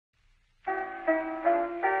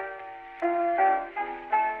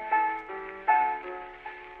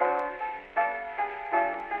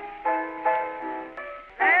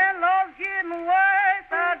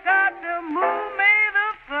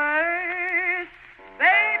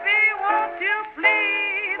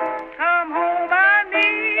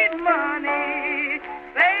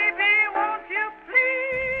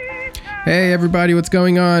Hey everybody, what's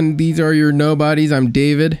going on? These are your nobodies. I'm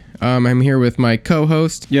David. I'm here with my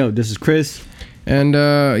co-host. Yo, this is Chris. And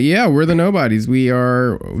yeah, we're the nobodies. We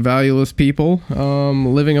are valueless people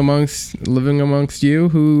living amongst you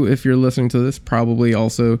who, if you're listening to this, probably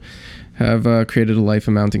also have created a life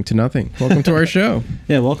amounting to nothing. Welcome to our show.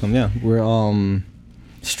 Yeah, welcome. Yeah, we're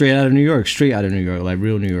straight out of New York, like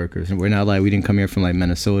real New Yorkers. And we're not like, we didn't come here from like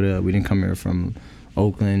Minnesota. We didn't come here from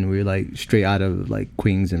Oakland. We're like straight out of like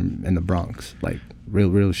Queens and the Bronx, like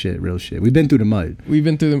real shit. We've been through the mud.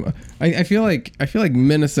 I feel like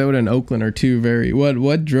Minnesota and Oakland are two very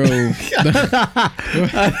what drove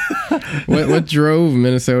what drove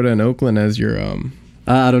Minnesota and Oakland as your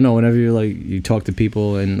I don't know. Whenever you talk to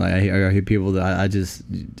people and like I hear people that I just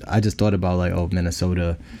thought about like, oh,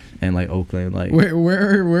 Minnesota and like Oakland, like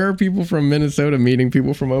where are people from Minnesota meeting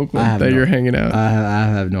people from Oakland that you're hanging out? I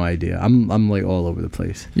have no idea. I'm like all over the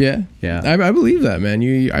place. Yeah. I believe that, man.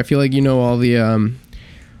 I feel like you know all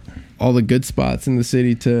the good spots in the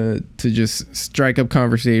city to just strike up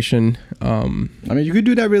conversation. I mean, you could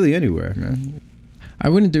do that really anywhere, man. I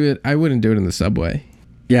wouldn't do it in the subway.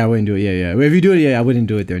 Yeah, I wouldn't do it. Yeah. If you do it, I wouldn't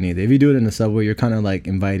do it there neither. If you do it in the subway, you're kind of like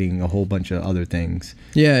inviting a whole bunch of other things.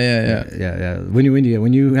 Yeah. When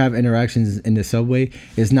you have interactions in the subway,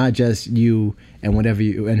 it's not just you and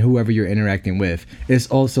whoever you're interacting with. It's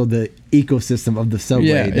also the ecosystem of the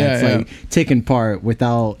subway that's taking part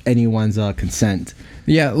without anyone's consent.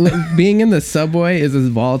 Yeah, being in the subway is as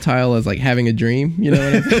volatile as like having a dream. You know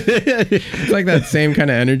what I mean? It's like that same kind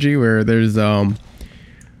of energy where there's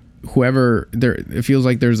whoever there, it feels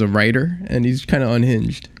like there's a writer and he's kind of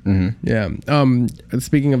unhinged. Mm-hmm. Yeah.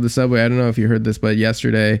 Speaking of the subway, I don't know if you heard this, but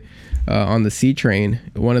yesterday on the C train,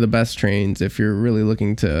 one of the best trains if you're really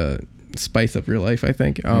looking to spice up your life, I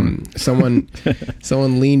think. Someone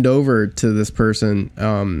leaned over to this person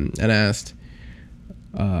and asked,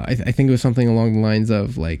 I think it was something along the lines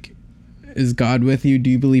of like, "Is God with you?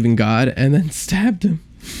 Do you believe in God?" And then stabbed him.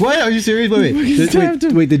 What? Are you serious? Wait.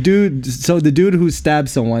 The dude who stabbed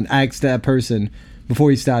someone asked that person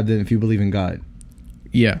before he stabbed him if you believe in God.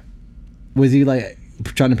 Yeah. Was he like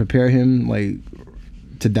trying to prepare him like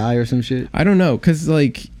to die or some shit? I don't know, cause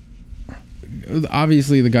like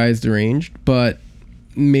obviously the guy's deranged, but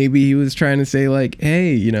maybe he was trying to say like,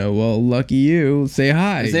 hey, well, lucky you, say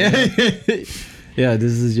hi. Yeah,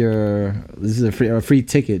 this is a free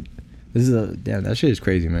ticket. Damn, that shit is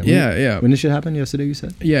crazy, man. Yeah. When this shit happened yesterday, you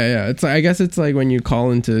said? Yeah. It's I guess it's like when you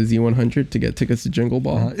call into Z100 to get tickets to Jingle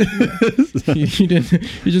Ball. You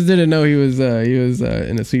just didn't know he was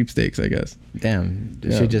in a sweepstakes, I guess. Damn,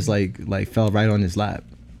 this shit just like fell right on his lap.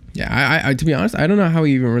 Yeah, I to be honest, I don't know how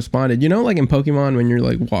he even responded. Like in Pokemon when you're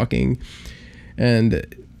like walking and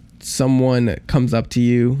someone comes up to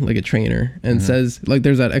you, like a trainer, and says, like,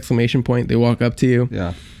 there's that exclamation point, they walk up to you.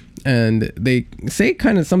 Yeah. And they say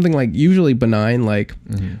kind of something like usually benign, like,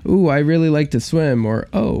 "Ooh, I really like to swim," or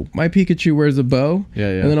 "Oh, my Pikachu wears a bow." Yeah.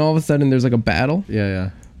 And then all of a sudden there's like a battle.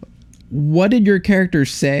 Yeah. What did your character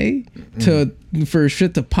say for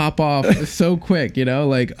shit to pop off so quick?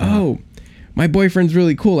 Like, "Oh, my boyfriend's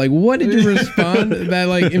really cool." Like, what did you respond that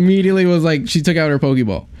like immediately was like she took out her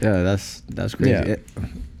Pokeball? Yeah, that's crazy. Yeah.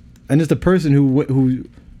 And it's the person who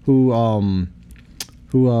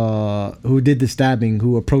did the stabbing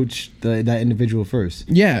who approached that individual first.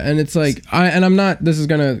 Yeah, and it's like I'm not, this is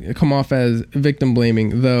gonna come off as victim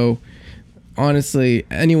blaming, though honestly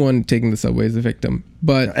anyone taking the subway is a victim,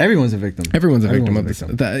 but everyone's a victim. Everyone's a victim of this.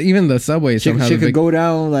 Even the subway somehow shit could go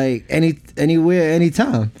down like anywhere,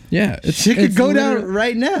 anytime. Yeah, shit could go down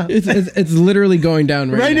right now. It's literally going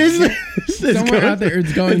down right now. Somewhere out there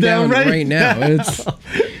it's going down right now.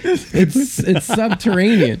 It's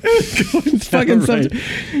subterranean. It's fucking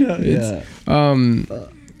subterranean.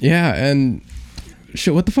 Yeah, and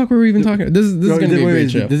shit, what the fuck were we even talking about? This is gonna be a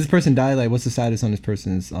great show. Does this person die? Like, what's the status on this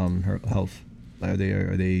person's her health? Like,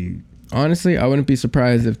 are they? Honestly, I wouldn't be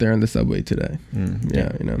surprised if they're in the subway today.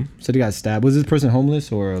 Yeah. So they got stabbed. Was this person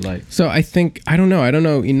homeless or like? So I don't know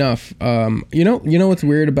enough. You know what's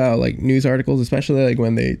weird about like news articles, especially like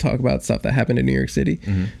when they talk about stuff that happened in New York City.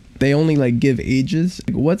 They only like give ages.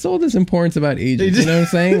 Like, what's all this importance about ages? You know what I'm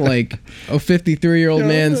saying? Like a 53-year-old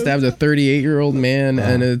man stabs a 38-year-old man,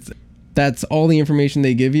 and that's all the information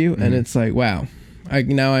they give you, and it's like, wow. I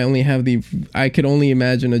could only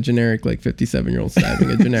imagine a generic like 57-year-old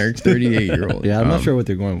stabbing a generic 38-year-old. Yeah, I'm not sure where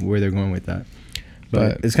they're going with that.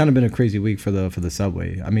 But it's kind of been a crazy week for the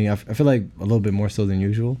subway. I mean, I feel like a little bit more so than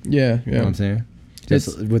usual. Yeah. You know what I'm saying?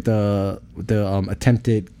 Just with the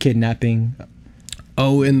attempted kidnapping.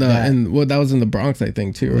 Oh, that was in the Bronx, I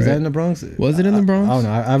think, too, right? Was that in the Bronx? Was it in the Bronx? I don't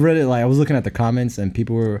know. I read it, like, I was looking at the comments and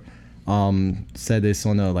people were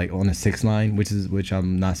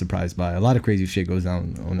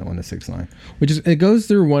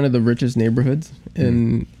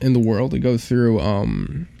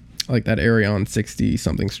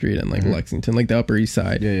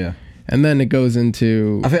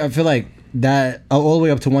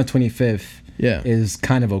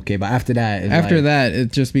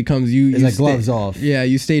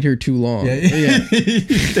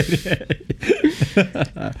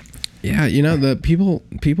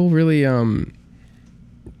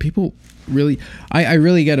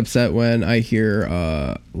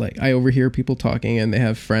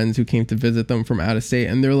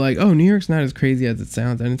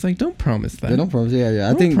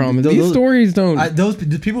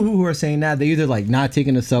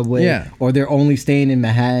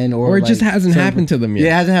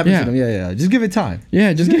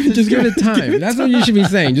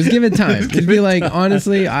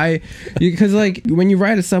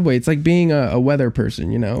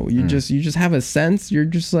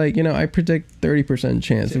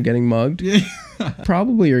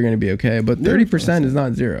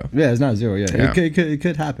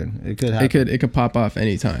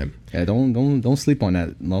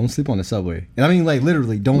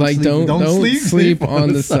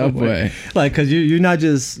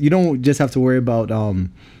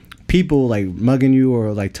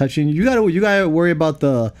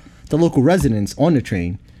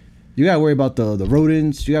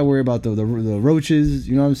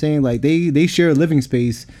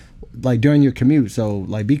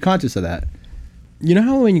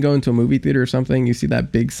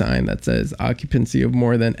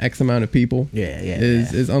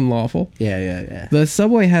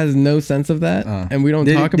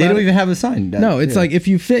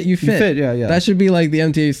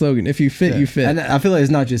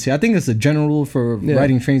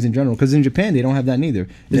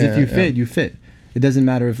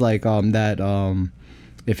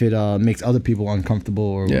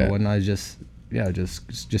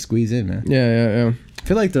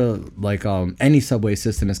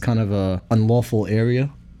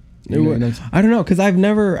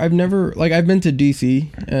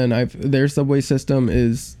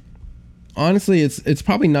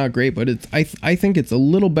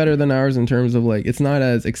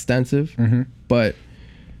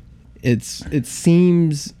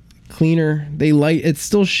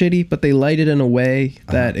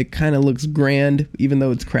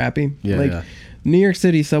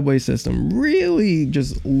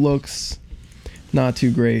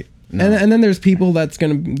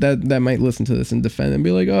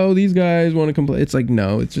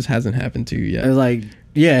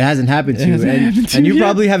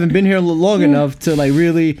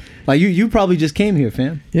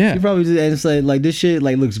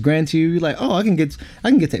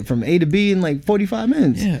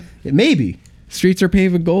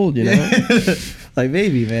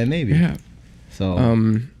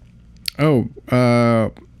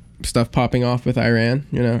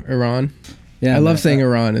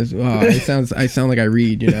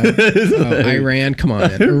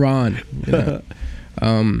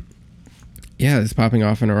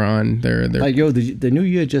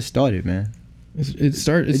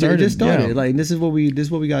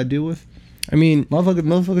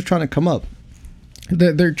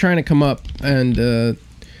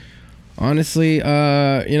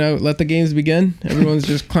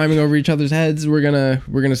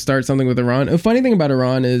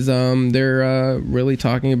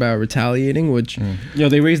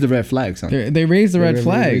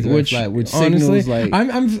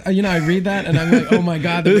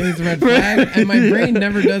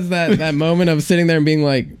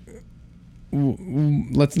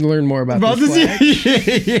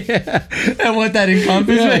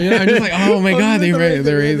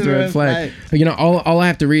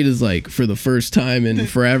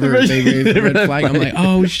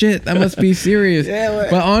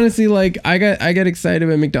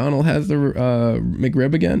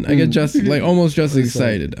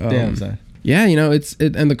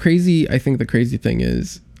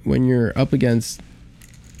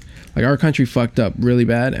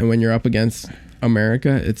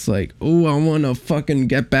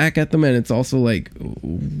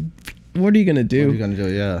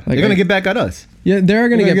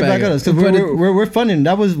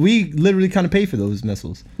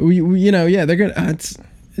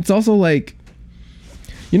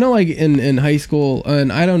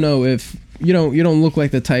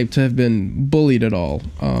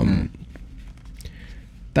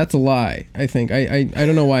That's a lie. I think I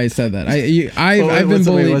don't know why I said that. I've been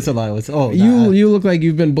bullied. What's a lie? You look like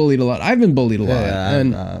you've been bullied a lot. I've been bullied a lot.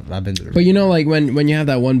 Yeah, I've been through. But you know, like when you have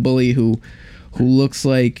that one bully who looks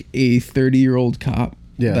like a 30-year-old cop.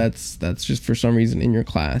 Yeah. That's just for some reason in your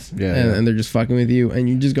class. Yeah, and they're just fucking with you, and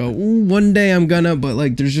you just go, ooh, one day I'm gonna. But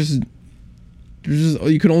like, there's just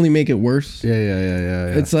you could only make it worse. Yeah.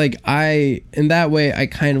 It's like in that way I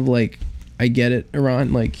kind of like I get it,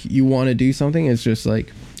 Iran. Like you want to do something, it's just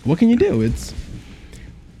like, what can you do? It's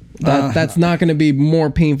that's not going to be more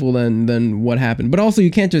painful than what happened. But also,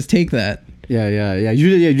 you can't just take that. Yeah.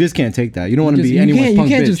 You just can't take that. You don't want to be anyone's punk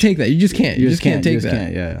bitch. You can't just take that. You just can't. You just can't take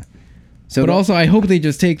that. Yeah. So, but also, I hope they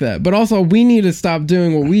just take that. But also, we need to stop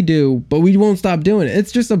doing what we do, but we won't stop doing it. It's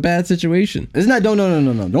just a bad situation. It's not. No.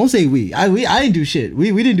 Don't say we. I didn't do shit.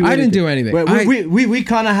 We didn't do. I didn't do anything. But we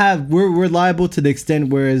kind of have. We're liable to the extent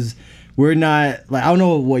whereas we're not like, I don't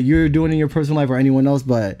know what you're doing in your personal life or anyone else,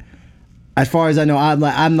 but as far as I know,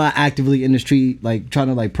 I'm not actively in the street like trying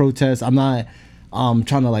to like protest. I'm not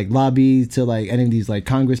trying to like lobby to like any of these like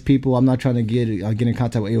Congress people. I'm not trying to get in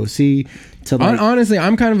contact with AOC. To like, honestly,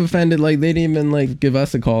 I'm kind of offended. Like they didn't even like give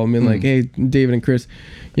us a call. I mean, like, hey, David and Chris,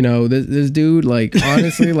 you know, this dude, like,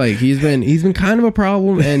 honestly, like he's been kind of a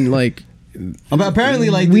problem, and like. Apparently,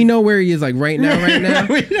 like we know where he is, like right now.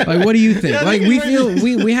 Like, what do you think? Like, we feel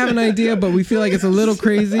we have an idea, but we feel like it's a little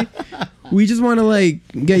crazy. We just want to like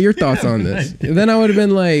get your thoughts on this. Then I would have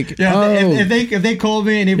been like, if they called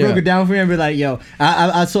me and they broke it down for me, I'd be like, yo,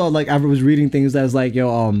 I saw like I was reading things that was like,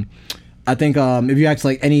 yo, I think if you ask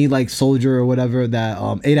like any like soldier or whatever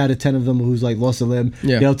that 8 out of 10 of them who's like lost a limb,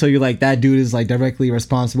 they'll tell you like that dude is like directly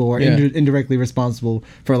responsible or indirectly responsible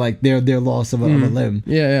for like their loss of a limb.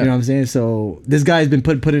 You know what I'm saying? So this guy's been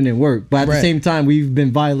putting in work, but at the same time we've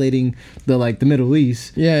been violating the Middle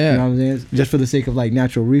East. You know what I'm saying? Just for the sake of like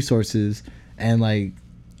natural resources and like,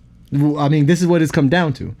 I mean, this is what it's come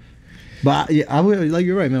down to. But I would like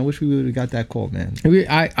you're right, man. I wish we would have got that call, man.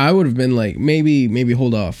 I would have been like maybe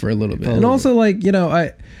hold off for a little bit, and also like, you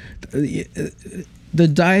know, the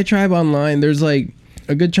diatribe online. There's like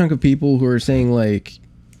a good chunk of people who are saying like,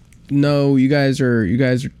 no, you guys are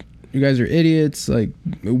idiots. Like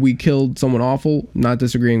we killed someone awful. Not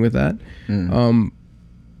disagreeing with that.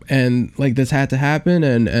 And like this had to happen,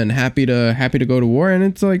 and happy to go to war, and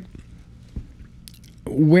it's like.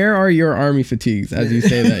 Where are your army fatigues, as you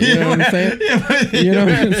say that? You know what I'm saying? You know,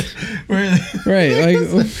 right?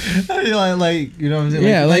 Like you know what I'm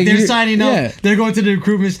saying? Like they're signing up. They're going to the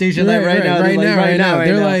recruitment station right now.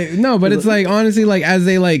 They're like, no, but it's like honestly, like as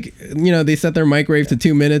they like, you know, they set their microwave to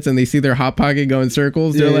 2 minutes and they see their hot pocket go in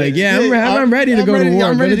circles. They're like, I'm ready to go to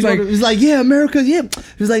war. But it's like, yeah, America, yeah.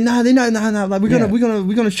 It's like, nah, they're not. Like we're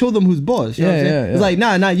gonna show them who's boss. You know what I'm saying? It's like,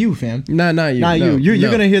 nah, not you, fam. Not you.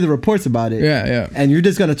 You're gonna hear the reports about it. Yeah. And you're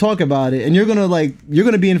just gonna talk about it, and you're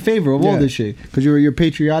gonna be in favor of all this shit because you're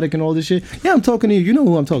patriotic and all this shit. Yeah, I'm talking to you. You know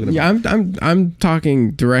who I'm talking about. Yeah, I'm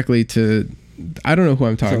talking directly to. I don't know who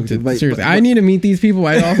I'm talking to. Seriously, I need to meet these people.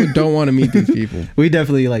 I also don't want to meet these people. We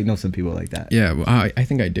definitely like know some people like that. Yeah, well, I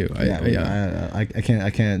think I do. I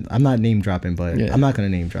can't. I'm not name dropping, but I'm not gonna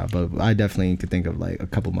name drop. But I definitely could think of like a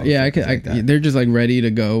couple months. Yeah, they're just like ready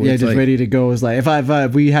to go. Yeah, just ready to go. It's like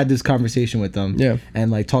if we had this conversation with them,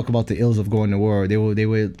 and like talk about the ills of going to war, they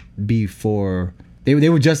would be for. They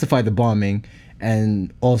would justify the bombing.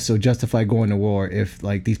 And also justify going to war if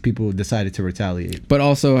like these people decided to retaliate, but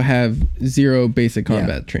also have zero basic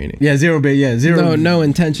combat training. Zero. No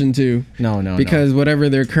intention to. No. Because whatever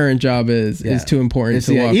their current job is too important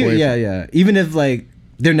to walk away. Yeah. Even if like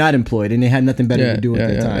they're not employed and they had nothing better to do at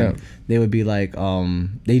that time, they would be like,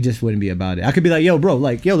 they just wouldn't be about it. I could be like, yo, bro,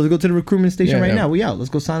 like, let's go to the recruitment station right now. We out. Let's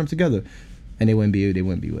go sign them together, and they wouldn't be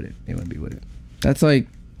with it. That's like.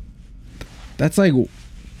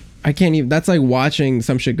 I can't even. That's like watching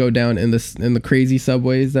some shit go down in the crazy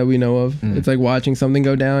subways that we know of. It's like watching something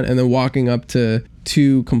go down and then walking up to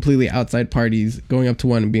two completely outside parties, going up to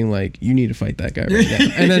one and being like, "You need to fight that guy right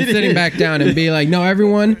now," and then sitting back down and being like, "No,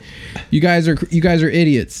 everyone, you guys are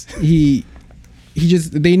idiots.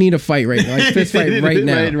 They need a fight right now, like fist fight right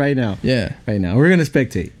now, right now. Yeah, right now. We're gonna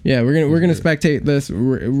spectate. Yeah, we're gonna spectate this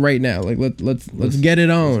right now. Like let's get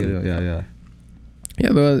it on. Yeah.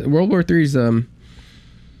 The World War III's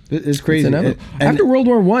It's crazy. After World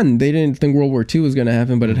War One, they didn't think World War II was going to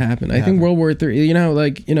happen, but it happened. I think World War III,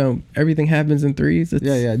 everything happens in threes.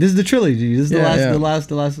 Yeah. This is the trilogy. This is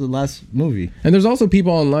the last movie. And there's also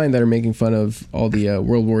people online that are making fun of all the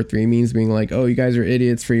World War III memes, being like, "Oh, you guys are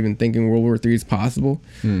idiots for even thinking World War III is possible."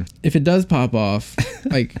 If it does pop off,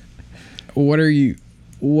 like, what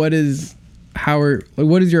is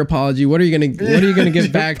what is your apology? What are you gonna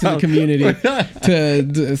give back to the community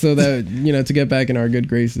so that to get back in our good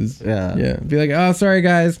graces? Yeah. Be like, oh, sorry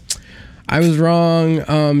guys, I was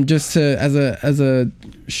wrong. Just as a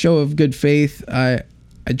show of good faith, I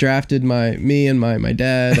drafted me and my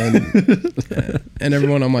dad and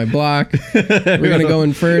everyone on my block. We're gonna go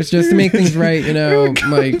in first just to make things right.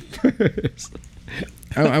 Like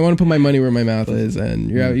I want to put my money where my mouth is,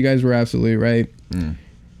 and you guys were absolutely right.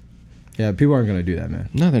 Yeah, people aren't gonna do that, man.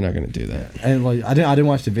 No, they're not gonna do that. And like, I didn't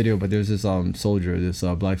watch the video, but there's this soldier, this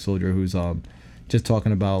black soldier who's just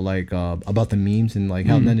talking about about the memes and like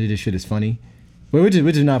how none of this shit is funny, which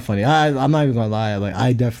is not funny. I'm not even gonna lie. Like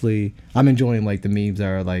I'm enjoying like the memes that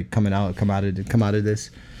are like come out of this.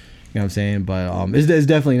 You know what I'm saying? But it's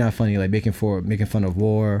definitely not funny. Like making fun of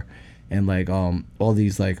war. And like all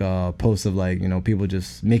these like posts of like people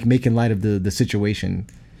just making light of the situation.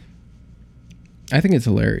 I think it's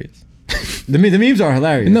hilarious. The memes are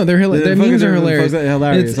hilarious. No, they're hilarious. The memes are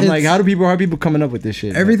hilarious. I'm like, how are people coming up with this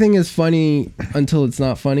shit? Everything is funny until it's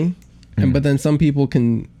not funny, but then some people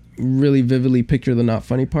can really vividly picture the not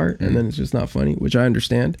funny part, and then it's just not funny, which I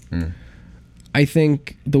understand. I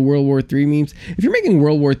think the World War III memes. If you're making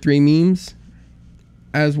World War III memes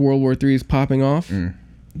as World War III is popping off.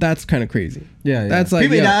 That's kind of crazy. Yeah. That's like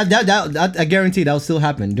that I guarantee that will still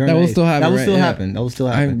happen. That will still happen. That will still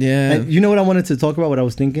happen. Yeah. And you know what I wanted to talk about? What I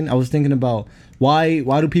was thinking? I was thinking about why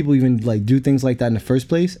do people even like do things like that in the first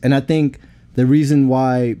place? And I think the reason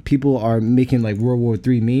why people are making like World War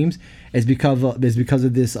III memes is because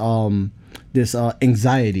of this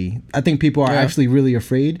anxiety. I think people are actually really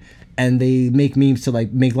afraid. And they make memes to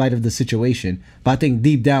like make light of the situation, but I think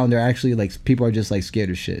deep down they're actually like people are just like scared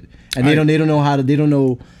of shit, and they don't know how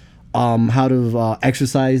to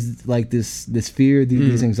exercise like this fear,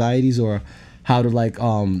 these anxieties, or how to like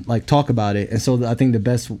talk about it. And so I think the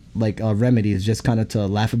best remedy is just kind of to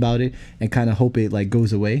laugh about it and kind of hope it like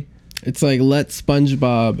goes away. It's like let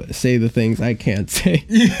SpongeBob say the things I can't say.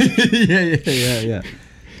 Yeah.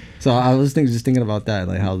 So I was just thinking about that,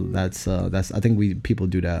 like how that's I think people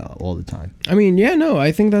do that all the time. I mean, yeah, no,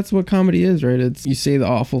 I think that's what comedy is, right? It's you say the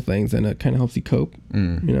awful things and it kind of helps you cope.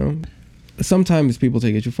 Sometimes people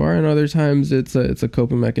take it too far, and other times it's a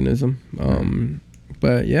coping mechanism.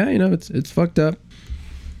 But yeah, it's fucked up.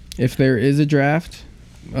 If there is a draft,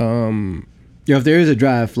 if there is a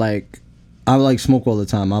draft, like I like smoke all the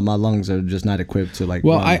time. My lungs are just not equipped to like.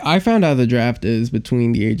 Well, I found out the draft is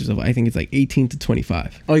between the ages of I think it's like 18 to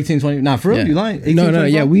 25. Oh, 18, 20. Nah, for real? Yeah. You lying? 18, no, 25?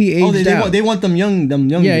 yeah, we aged out. They want them young.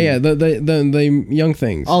 Yeah, the young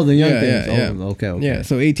things. Oh, the young things. Yeah. Oh, okay. Yeah,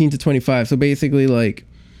 so 18 to 25. So basically, like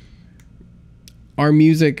our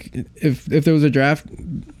music, if there was a draft.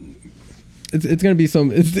 It's gonna be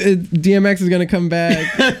DMX is gonna come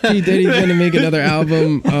back. P Diddy's gonna make another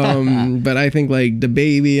album. But I think like the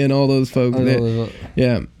Baby and all those folks.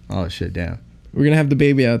 Yeah. Oh shit! Damn. We're gonna have the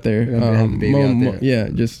Baby out there. We're gonna have the Baby out there. Yeah,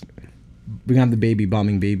 just. We're gonna have the Baby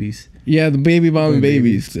bombing babies. Yeah, the Baby bombing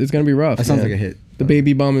babies. It's gonna be rough. That sounds like a hit. The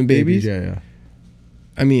Baby bombing babies. Yeah.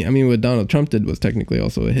 I mean, what Donald Trump did was technically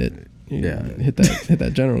also a hit. Yeah. Hit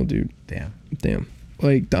that general dude. Damn.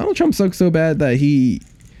 Like Donald Trump sucks so bad that he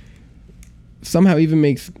somehow even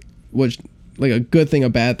makes like a good thing a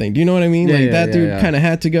bad thing. Do you know what I mean? That dude kind of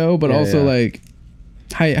had to go, but also like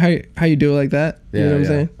how you do it like that? You know what I'm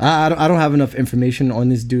saying? I don't have enough information on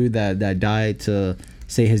this dude that died to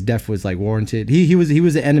say his death was like warranted. He was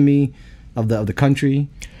an enemy of the country.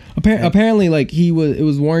 Apparently, like it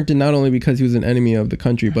was warranted not only because he was an enemy of the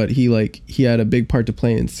country, but he had a big part to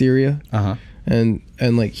play in Syria. And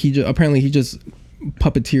like he just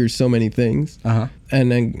puppeteers so many things,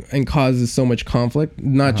 and causes so much conflict,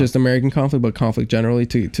 not just American conflict, but conflict generally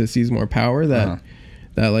to seize more power. That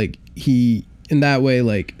like he in that way,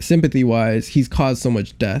 like sympathy wise, he's caused so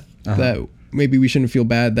much death that maybe we shouldn't feel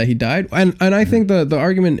bad that he died. And I think the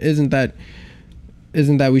argument isn't that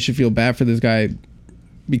we should feel bad for this guy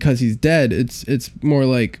because he's dead. It's more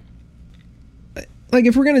like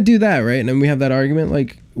if we're gonna do that, right, and then we have that argument,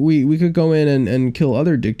 like we could go in and kill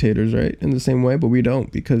other dictators, right, in the same way, but we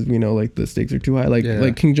don't because we know like the stakes are too high.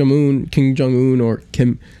 Like Kim Jong Un or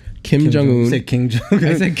Kim Jong Un. You said King Jong.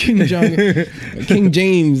 I said King Jong. King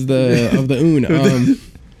James of the Un.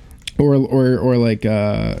 Or like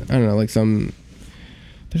I don't know, like some.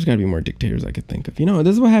 There's got to be more dictators I could think of.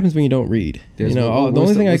 This is what happens when you don't read. The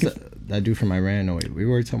only thing I could. That dude from Iran. No, wait, we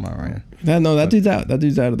were talking about Iran. That dude's out. That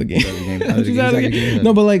dude's out of the game.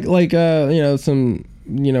 No, but like some.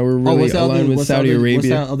 We're really aligned with Saudi Arabia. What's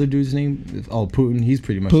that other dude's name? Oh, Putin. He's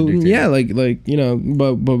pretty much Putin. Yeah,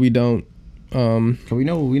 but we don't. We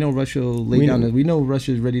know Russia laid down. We know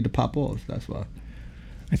Russia's ready to pop off. That's why.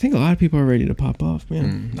 I think a lot of people are ready to pop off,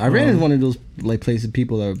 man. Iran is one of those like places.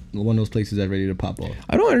 People are one of those places that are ready to pop off.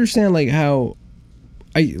 I don't understand like how.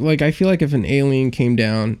 I feel like if an alien came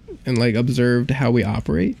down and like observed how we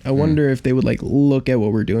operate, I wonder if they would like look at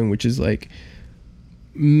what we're doing, which is like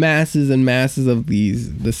masses and masses of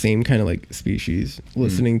the same kind of like species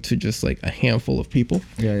listening to just like a handful of people.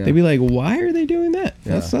 They'd be like, why are they doing that?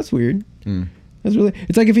 That's weird. That's really,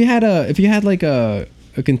 it's like if you had like a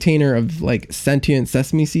container of like sentient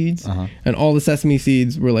sesame seeds and all the sesame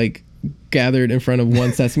seeds were like gathered in front of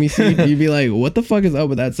one sesame seed, you'd be like, what the fuck is up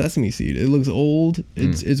with that sesame seed? It looks old,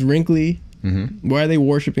 it's wrinkly. Why are they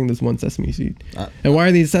worshiping this one sesame seed? And why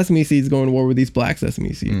are these sesame seeds going to war with these black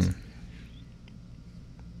sesame seeds?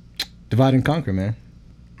 Divide and conquer, man.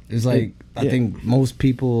 It's like I think most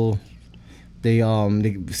people they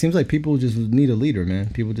seems like people just need a leader, man.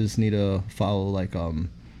 People just need to follow like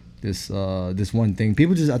this one thing.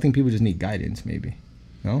 I think people just need guidance, maybe.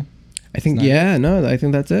 No? I think I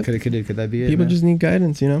think that's it. Could that be it? People just need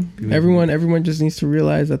guidance, you know. Everyone just needs to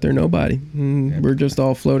realize that they're nobody. We're just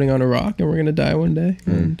all floating on a rock, and we're gonna die one day.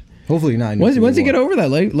 And hopefully not. Once you get over that,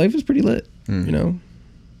 life is pretty lit. You know.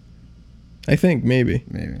 I think maybe.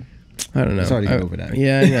 I don't know. It's hard to get over that.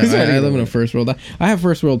 Yeah, I live in a first world. I have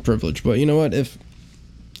first world privilege, but you know what? If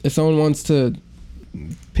someone wants to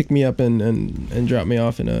pick me up and drop me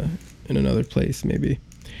off in another place, maybe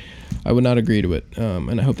I would not agree to it.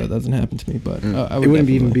 And I hope that doesn't happen to me. But I would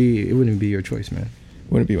it wouldn't be your choice, man.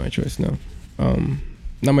 Wouldn't be my choice. No,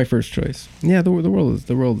 not my first choice. Yeah, the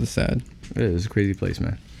world is sad. It is a crazy place,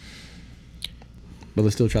 man. But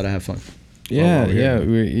let's still try to have fun. Yeah.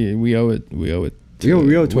 We owe it. We owe it to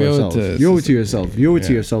ourselves. You owe it to yourself. You owe it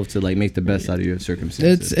to yourself to like make the best out of your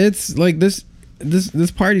circumstances. It's like this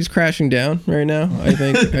party's crashing down right now. I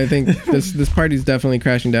think this party's definitely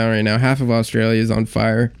crashing down right now. Half of Australia is on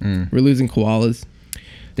fire. We're losing koalas.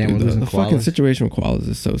 Damn, Dude, the fucking situation with koalas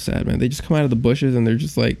is so sad, man. They just come out of the bushes and they're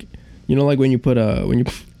just like, you know, like when you put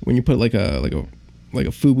like a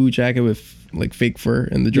FUBU jacket with like fake fur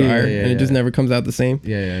in the dryer and it just never comes out the same.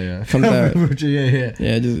 Comes out.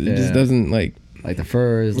 It just doesn't like. Like the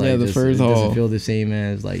fur is like the fur's all doesn't feel the same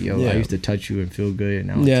as like I used to touch you and feel good.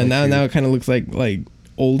 Now now it kind of looks like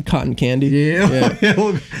old cotton candy.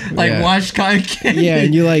 Washed cotton candy. Yeah,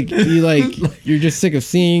 and you're just sick of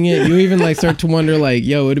seeing it. You even like start to wonder like,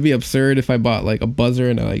 yo, it'd be absurd if I bought like a buzzer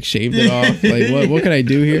and I like shaved it off. Like what could I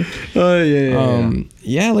do here?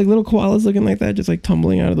 Like little koalas looking like that, just like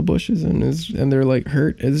tumbling out of the bushes and they're like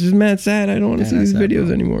hurt. It's just mad sad. I don't want to see these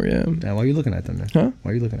videos anymore. Yeah. Damn, why are you looking at them, man? Huh? Why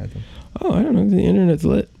are you looking at them? Oh, I don't know. The internet's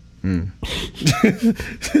lit.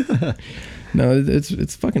 No,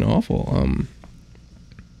 it's fucking awful.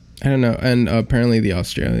 I don't know. And apparently the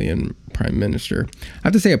Australian Prime Minister. I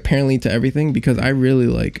have to say apparently to everything because I really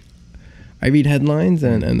like. I read headlines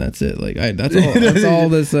and that's it. Like that's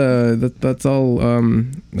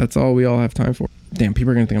all we all have time for. Damn,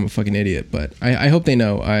 people are gonna think I'm a fucking idiot, but I hope they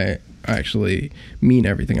know I actually mean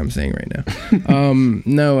everything I'm saying right now.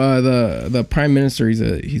 The Prime Minister, he's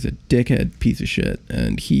a dickhead piece of shit,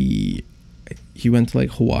 and he went to like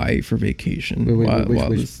Hawaii for vacation. Which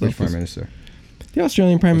Prime Minister? The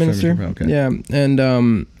Australian Prime Minister. Okay. Yeah, and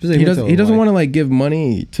he doesn't want to like give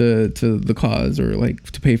money to the cause or like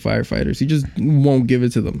to pay firefighters. He just won't give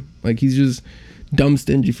it to them. Like he's just dumb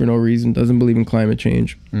stingy for no reason. Doesn't believe in climate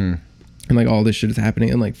change, and like all this shit is happening,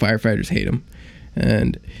 and like firefighters hate him.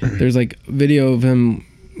 And there's like video of him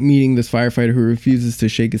meeting this firefighter who refuses to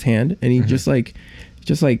shake his hand, and he just like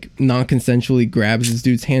non-consensually grabs this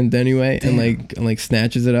dude's hand anyway. Damn. and like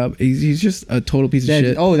snatches it up. He's just a total piece of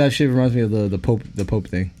shit. Oh, that shit reminds me of the Pope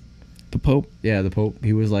thing. The Pope? Yeah, the Pope.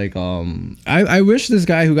 He was like I wish this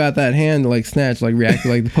guy who got that hand like snatched like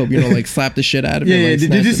reacted like the Pope, you know, like slapped the shit out of him. Yeah, like,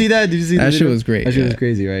 did you see that? That shit was great. That shit was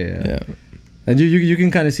crazy, right? Yeah. And you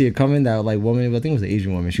can kind of see it coming. That like woman, I think it was an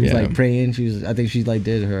Asian woman. She was like praying. I think she like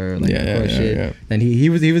did her like shit. Yeah. And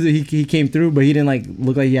he came through, but he didn't like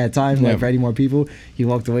look like he had time like for any more people. He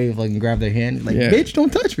walked away and like grabbed their hand, like bitch,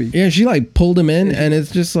 don't touch me. Yeah, she like pulled him in, and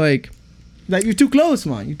it's just like you're too close,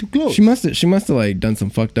 man. You're too close. She must have like done some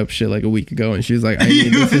fucked up shit like a week ago, and she was like, I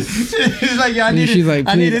need this. She's like, yeah, I need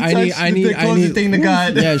the closest thing to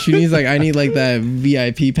God. Yeah, she needs like I need like that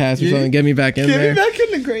VIP pass or something. Get me back in there. Get me back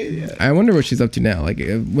in the grave. Yeah. I wonder what she's up to now. Like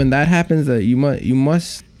when that happens, that you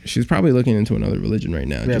must. She's probably looking into another religion right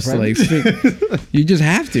now. Just probably. To like, you just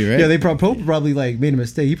have to, right? Yeah, Pope probably like made a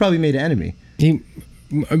mistake. He probably made an enemy.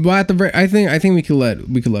 Well, at the I think we could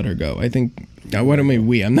let her go. I think. What do I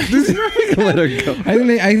mean? I'm not. Let her go.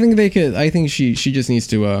 I think they could. I think she just needs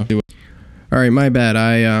to do it. All right, my bad.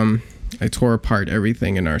 I tore apart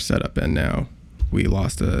everything in our setup, and now we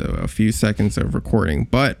lost a few seconds of recording,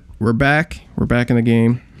 but we're back. We're back in the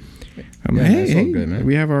game. Hey, good, man.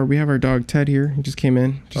 We have our dog Ted here. He just came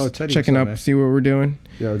in, just checking up, see what we're doing.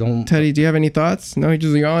 Yeah, don't. Teddy, do you have any thoughts? No, he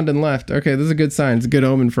just yawned and left. Okay, this is a good sign. It's a good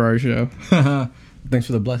omen for our show. Thanks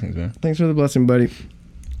for the blessings, man. Thanks for the blessing, buddy.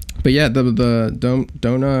 But yeah, the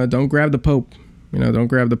don't grab the Pope. You know, don't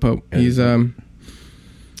grab the Pope. He's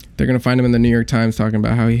they're gonna find him in the New York Times talking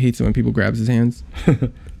about how he hates it when people grabs his hands.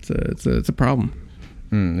 It's a problem.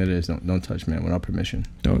 It is. Don't touch, man, without permission.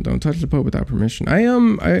 Don't touch the Pope without permission.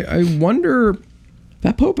 I wonder.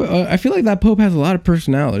 That Pope, I feel like that Pope has a lot of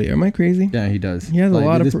personality. Am I crazy? Yeah, he does. He has a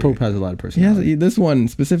lot of. This Pope has a lot of personality. This one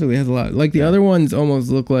specifically has a lot. Like the other ones almost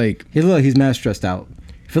look like. He's mad stressed out.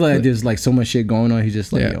 I feel like there's like so much shit going on. He's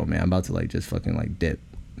just like, yo, man, I'm about to like just fucking like dip.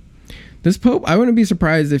 This Pope, I wouldn't be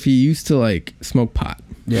surprised if he used to like smoke pot.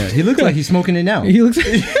 Yeah, he looks like he's smoking it now. He looks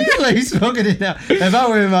like he's smoking it now. If I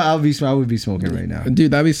were him, I would be smoking right now.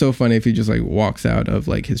 Dude, that'd be so funny if he just like walks out of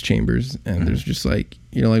like his chambers and there's just like,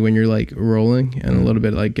 you know, like when you're like rolling and a little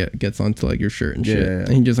bit like gets onto like your shirt and shit. Yeah.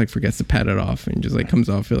 And he just like forgets to pat it off and just like comes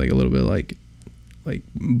off with like a little bit like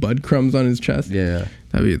bud crumbs on his chest. Yeah.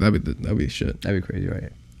 That'd be shit. That'd be crazy,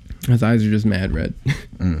 right? His eyes are just mad red.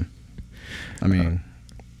 I mean,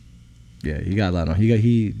 yeah, he got a lot on.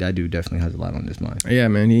 That dude definitely has a lot on his mind. Yeah,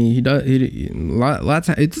 man, he does. Lots.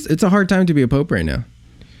 It's a hard time to be a pope right now.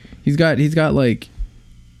 He's got like,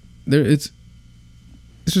 there. It's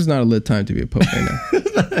just not a lit time to be a pope right now.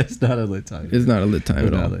 It's not a lit time. It's not a lit time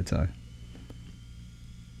at all. Not a lit time.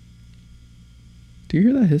 Do you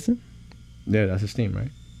hear that hissing? Yeah, that's a steam,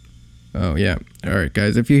 right? Oh yeah. All right,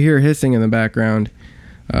 guys. If you hear hissing in the background,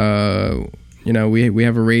 you know, we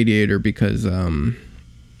have a radiator because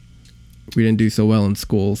we didn't do so well in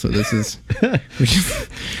school, so this is this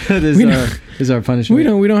is our punishment.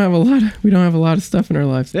 We don't have a lot of stuff in our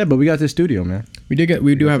lives. Yeah, but we got this studio, man. We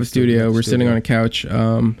do have a studio. We're sitting on a couch,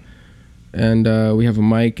 and we have a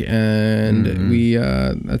mic, and we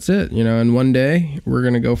that's it, you know. And one day we're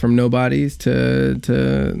gonna go from nobodies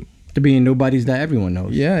to being nobodies that everyone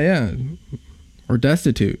knows. Yeah, or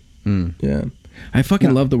destitute. Yeah, I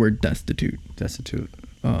fucking love the word destitute.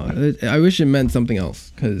 I wish it meant something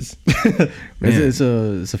else because it's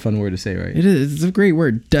a fun word to say, right? It is. It's a great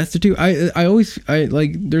word, destitute. I always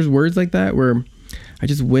like. There's words like that where I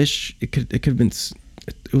just wish it could have been.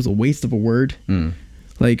 It was a waste of a word.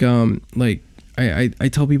 Like I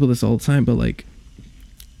tell people this all the time, but like,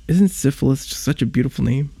 isn't syphilis just such a beautiful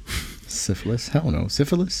name? Syphilis? Hell no,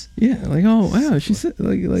 syphilis. Yeah, like wow, she's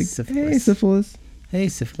like syphilis. Hey syphilis. Hey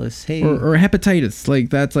syphilis, hey. Or hepatitis, like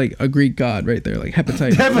that's like a Greek god right there, like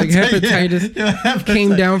hepatitis. Like hepatitis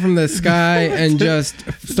came down from the sky and just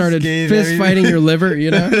started fist fighting your liver, you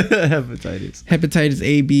know. Hepatitis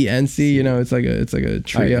A, B, and C, you know, it's like a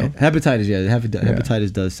trio. Right. Hepatitis, yeah.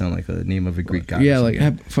 Hepatitis does sound like a name of a Greek god. Yeah, like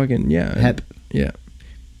hep. Yeah.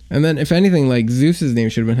 And then if anything, like Zeus's name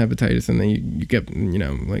should have been hepatitis, and then you get, you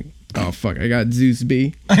know, like, oh fuck, I got Zeus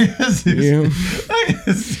B. You know?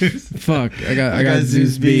 Fuck, I got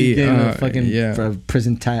Zeus B. For a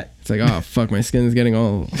prison tat. It's like, oh fuck, my skin's getting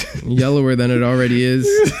all yellower than it already is.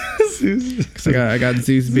 Cause I got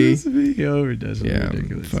Zeus B. Yo, that's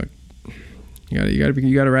ridiculous. Fuck.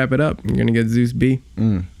 You gotta wrap it up. You're gonna get Zeus B.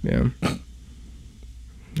 Yeah.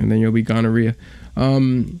 And then you'll be gonorrhea.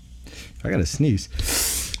 I gotta sneeze.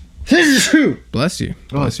 Bless you.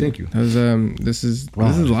 Thank you. This is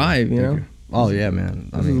live, you know. Oh yeah, man.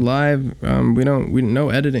 This is live. We no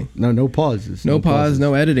editing. No pauses. No pause,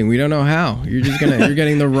 no editing. We don't know how. You're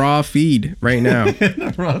getting the raw feed right now.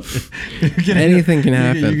 Anything can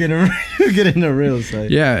happen. You're getting the real side.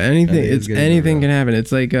 Yeah, anything. Anything can happen.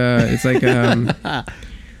 It's like it's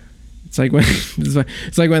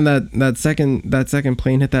like when that second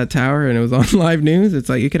plane hit that tower and it was on live news. It's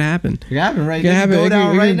like it could happen. It could happen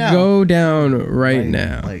right now. Go down right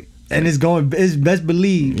now. Like, and it's going. It's best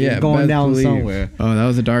believe. Yeah, it's going down somewhere. Oh, that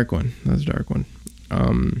was a dark one.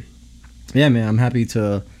 Yeah, man. I'm happy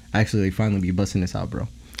to actually finally be busting this out, bro.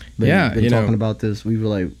 Been talking about this. We were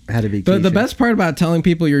like had a vacation. The best part about telling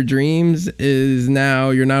people your dreams is now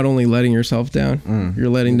you're not only letting yourself down, you're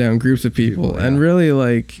letting down groups of people, and really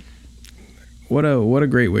like. What a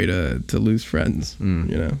great way to lose friends, you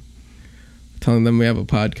know, telling them we have a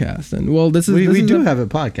podcast. And well, we do have a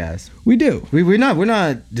podcast. We do. We're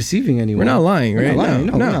not deceiving anyone. We're not lying, right? We're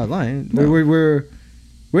not lying. No.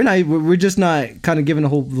 We're just not kind of giving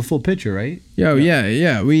the full picture, right? Yeah.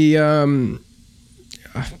 We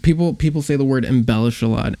people say the word embellish a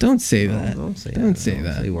lot. Don't say that. Don't say Don't that. say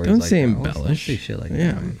that. words Don't like say that. embellish. Don't say shit like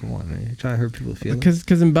Yeah. that. Man. Come on, man. You're trying to hurt people's feelings.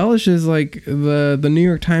 Because embellish is like the New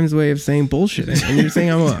York Times way of saying bullshit, and you're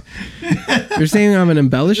saying I'm an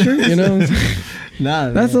embellisher, you know? Nah,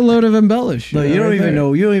 That's man. a load of embellish. But you don't right even there.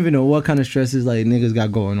 know. You don't even know what kind of stresses like niggas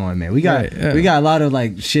got going on, man. We got Right, yeah. we got a lot of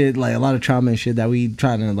like shit, like a lot of trauma and shit that we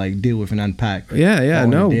trying to like deal with and unpack. Yeah, on a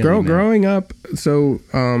no. daily, man. Growing up, so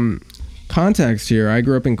context here. I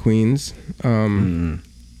grew up in Queens. I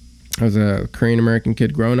was a Korean American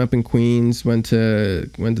kid growing up in Queens. Went to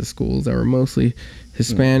schools that were mostly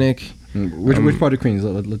Hispanic. Which part of Queens?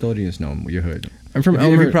 Let the audience know your hood. I'm from If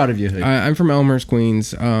Elmhurst. you're proud of your hood. I'm from Elmhurst,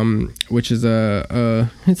 Queens, which is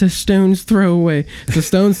it's a stone's throw away. It's a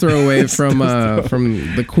stone's throw away from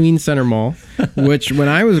the Queens Center Mall, which when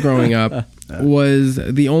I was growing up was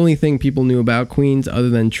the only thing people knew about Queens other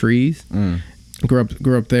than trees.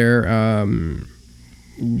 Grew up there.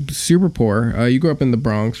 Super poor. You grew up in the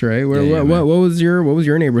Bronx, right? What was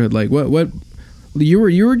your neighborhood like? What you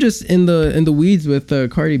were just in the weeds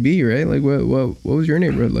with Cardi B, right? Like what was your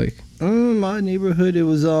neighborhood like? My neighborhood, it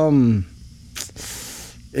was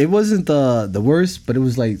it wasn't the worst, but it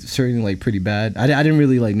was like certainly like pretty bad. I didn't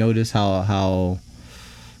really like notice how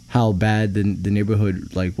bad the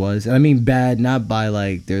neighborhood like was. And I mean bad not by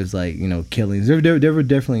like there's like, you know, killings. There were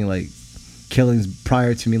definitely like killings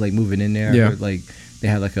prior to me like moving in there. Yeah. I heard, like they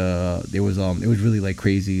had like it was really like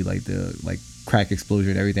crazy, like the like crack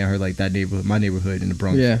explosion and everything. I heard like that neighborhood, my neighborhood in the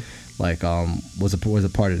Bronx, like was a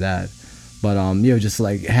part of that. But you know, just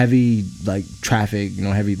like heavy like traffic, you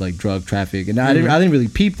know, heavy like drug traffic, and I didn't really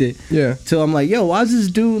peeped it. Yeah. Till I'm like, yo, why is this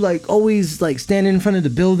dude like always like standing in front of the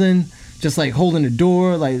building, just like holding the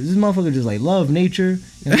door? Like this motherfucker just like love nature.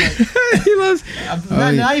 And, like, He loves.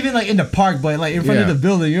 not even like in the park, but like in front of the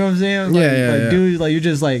building. You know what I'm saying? Like, dude, like you're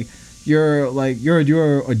just like you're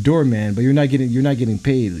a doorman, but you're not getting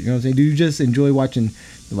paid. You know what I'm saying? Do you just enjoy watching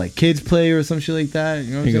like kids play or some shit like that?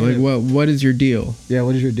 You know what I'm saying? Like, what is your deal? Yeah,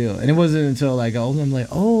 what is your deal? And it wasn't until like I'm like,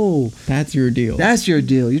 oh, That's your deal. that's your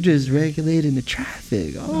deal. You're just regulating the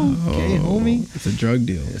traffic. Oh, okay, homie. It's a drug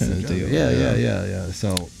deal It's kind a of drug- deal. Yeah.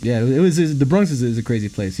 So yeah, it was the Bronx is a crazy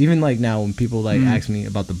place. Even like now when people like ask me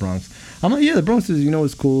about the Bronx, I'm like, yeah, the Bronx is, you know,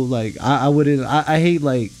 it's cool. Like I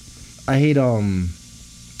hate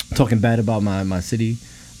talking bad about my city.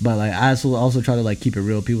 But like I also try to like keep it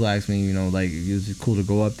real. People ask me, you know, like is it cool to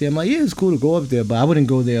go up there? I'm like, yeah, it's cool to go up there, but I wouldn't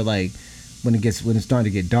go there like when it's starting to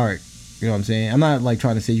get dark. You know what I'm saying? I'm not like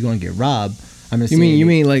trying to say you're gonna get robbed. I'm just saying You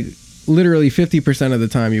mean like literally 50% of the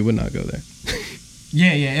time you would not go there?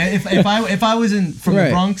 Yeah. If I was from the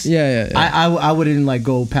Bronx, I wouldn't like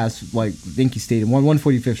go past like Yankee Stadium,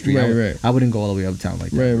 145th Street. I wouldn't go all the way uptown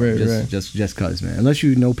like that. Right. Just cause, man. Unless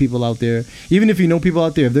you know people out there, even if you know people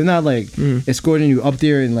out there, if they're not like escorting you up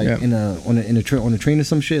there and like on a train or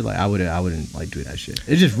some shit, like I wouldn't like do that shit.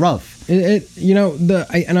 It's just rough.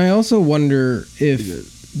 I also wonder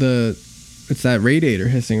if it's that radiator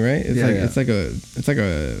hissing, right? It's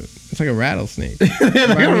like a rattlesnake.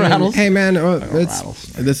 Hey man,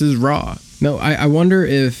 this is raw. No, I wonder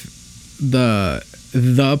if the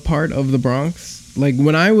part of the Bronx, like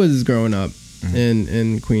when I was growing up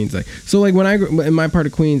in Queens, like when in my part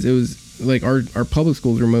of Queens, it was like our public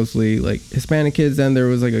schools were mostly like Hispanic kids, and there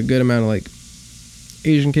was like a good amount of like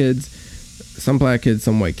Asian kids, some black kids,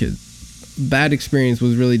 some white kids. That experience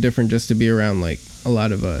was really different just to be around like a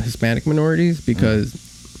lot of Hispanic minorities, because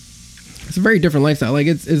it's a very different lifestyle. Like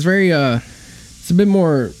it's very it's a bit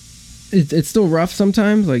more. It's still rough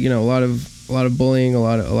sometimes. Like, you know, a lot of bullying, a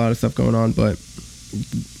lot of stuff going on. But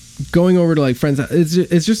going over to like friends,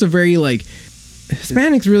 it's just a very like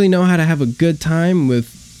Hispanics really know how to have a good time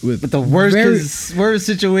with the worst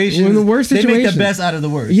situation. In the worst they situation, make the best out of the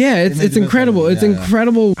worst. Yeah, it's incredible. It's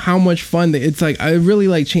incredible yeah. how much fun it's like. I really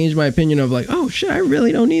like changed my opinion of like, oh shit, I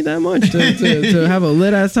really don't need that much to have a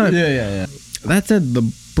lit ass time. Yeah. That said, the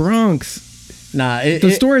Bronx.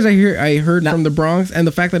 The stories I heard from the Bronx, and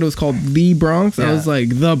the fact that it was called the Bronx, I was like,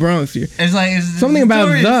 the Bronx. It's something about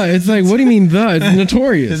the. It's like, what do you mean the? It's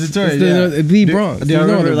notorious. It's notorious. The Bronx. I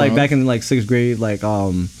remember like back in like 6th grade, like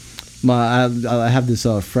I have this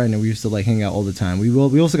friend, and we used to like hang out all the time.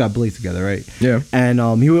 We also got bullied together, right? Yeah. And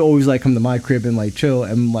he would always like come to my crib and like chill,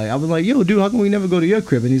 and like I was like, yo, dude, how come we never go to your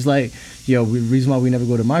crib? And he's like, yo, the reason why we never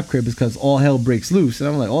go to my crib is because all hell breaks loose. And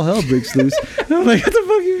I'm like, all hell breaks loose? And I'm like, what the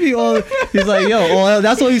fuck you mean? He's like, yo, all hell,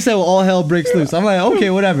 that's what he said. Well, all hell breaks loose. I'm like, okay,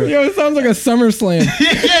 whatever. Yo, it sounds like a SummerSlam.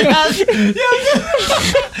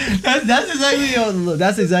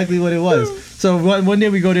 That's exactly what it was. So one day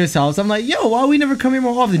we go to his house. I'm like, yo, why we never come here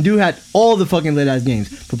more often? Dude had all the fucking lit ass games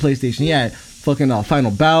for PlayStation. He had fucking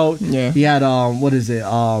Final Bout. Yeah. He had what is it?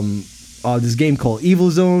 This game called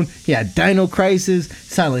Evil Zone. He had Dino Crisis,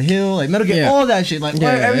 Silent Hill, like Metal Gear, all that shit. Like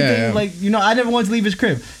everything. Like I never wanted to leave his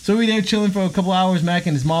crib, so we there chilling for a couple hours. Mac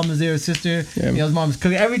and his mom was there, his sister. Yeah. His mom was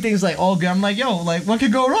cooking. Everything's like all good. I'm like, yo, like what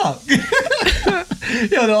could go wrong?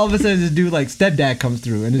 Then all of a sudden this dude like stepdad comes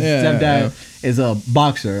through, and his stepdad is a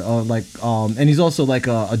boxer, and he's also like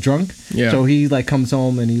a drunk. Yeah. So he like comes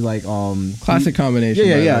home and he like classic combination.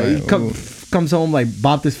 Yeah. He comes home like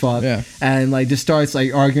bopped as fuck. Yeah. And like just starts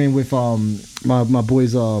like arguing with my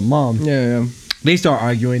boy's mom. Yeah. They start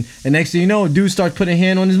arguing, and next thing you know, dude starts putting a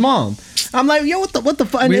hand on his mom. I'm like, yo, what the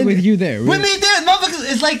fuck? With you there. With me there,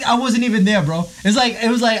 motherfuckers. It's like I wasn't even there, bro. It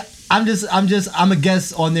was like I'm a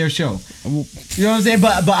guest on their show. You know what I'm saying?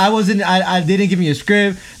 But I wasn't. They didn't give me a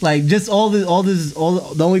script. Like just all the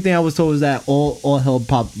only thing I was told was that all hell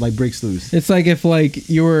pop like breaks loose. It's like if like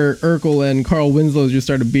you were Urkel and Carl Winslow just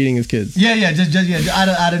started beating his kids. Yeah, just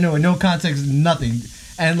I don't know, no context, nothing.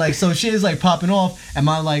 And like so shit is like popping off, and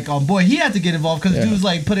my like boy, he had to get involved because dude was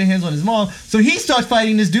like putting hands on his mom. So he starts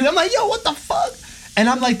fighting this dude. I'm like, yo, what the fuck? And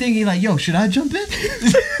I'm like thinking like, yo, should I jump in?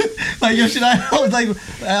 Like, yo, should I?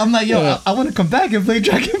 I'm like, yo, I want to come back and play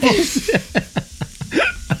Dragon Ball Z.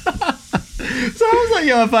 So I was like,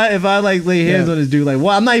 yo, if I like lay hands on this dude, like, well,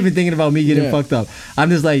 I'm not even thinking about me getting fucked up. I'm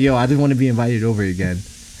just like, yo, I just want to be invited over again,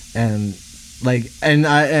 and like,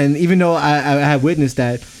 and even though I had witnessed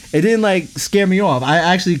that, it didn't like scare me off. I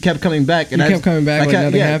actually kept coming back, and you kept coming back. Like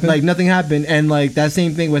nothing happened. Like nothing happened, and like that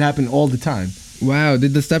same thing would happen all the time. Wow,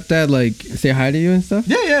 did the stepdad like say hi to you and stuff?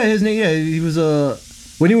 Yeah, his name. Yeah, he was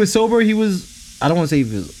when he was sober, he was. I don't want to say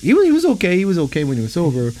he was okay. He was okay when he was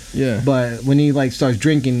sober. Yeah. But when he like starts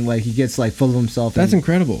drinking, like he gets like full of himself. That's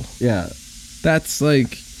incredible. Yeah. That's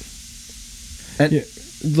like,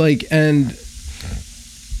 and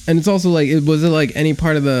it's also like, was it like any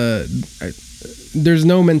part of there's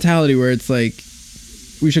no mentality where it's like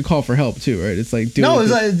we should call for help too, right? It's like, dude, no,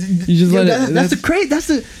 it's like you just let it. That's the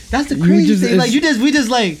crazy thing. Like we just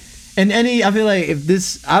like. And I feel like if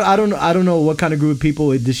this, I don't know what kind of group of people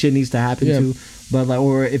this shit needs to happen to, but like,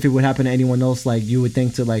 or if it would happen to anyone else, like you would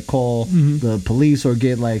think to like call the police or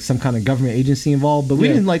get like some kind of government agency involved, but we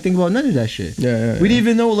didn't like think about none of that shit. We didn't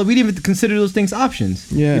even know, like we didn't even consider those things options.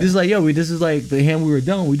 We just like, yo, this is like the hand we were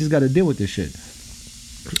dealt. We just got to deal with this shit.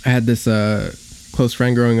 I had this close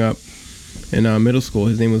friend growing up in middle school.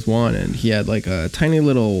 His name was Juan, and he had like a tiny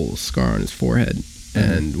little scar on his forehead.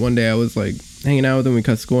 And one day I was like hanging out with him, we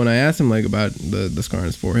cut school, and I asked him like about the scar on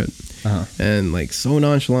his forehead. And like so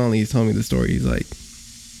nonchalantly he's telling me the story. He's like,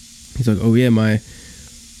 oh yeah, my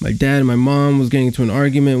dad and my mom was getting into an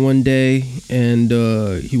argument one day, and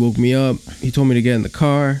he woke me up. He told me to get in the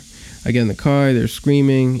car. I get in the car, they're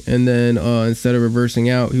screaming, and then instead of reversing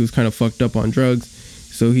out, he was kind of fucked up on drugs,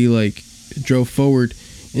 so he like drove forward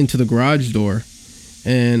into the garage door,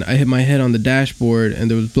 and I hit my head on the dashboard, and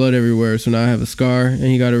there was blood everywhere, so now I have a scar, and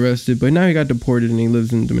he got arrested, but now he got deported, and he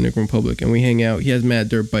lives in Dominican Republic, and we hang out. He has mad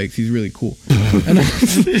dirt bikes. He's really cool. And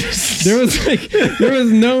there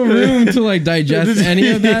was no room to like digest any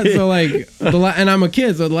of that, so like and I'm a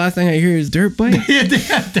kid, so the last thing I hear is dirt bike.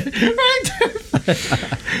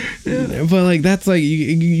 But like that's like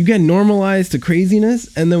you get normalized to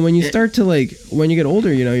craziness, and then when you start to like, when you get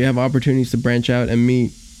older, you know, you have opportunities to branch out and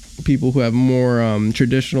meet people who have more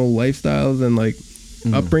traditional lifestyles and like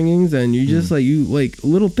upbringings, and you just like, you like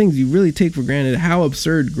little things you really take for granted. How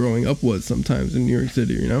absurd growing up was sometimes in New York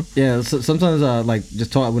City, you know? Yeah, so sometimes like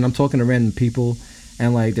just when I'm talking to random people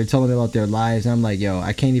and like they're telling me about their lives, and I'm like, yo,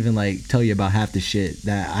 I can't even like tell you about half the shit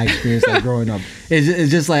that I experienced like growing up.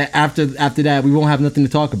 It's just like after that we won't have nothing to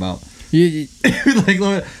talk about. Like, you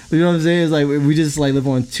know what I'm saying? It's like we just like live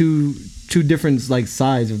on two different like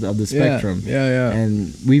sides of the spectrum. Yeah.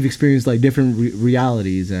 And we've experienced like different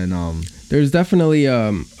realities, and there's definitely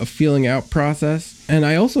a feeling out process. And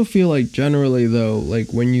I also feel like generally though,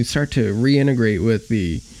 like when you start to reintegrate with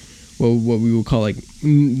what we would call like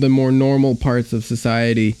the more normal parts of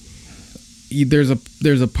society, there's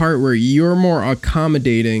a part where you're more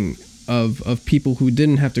accommodating of people who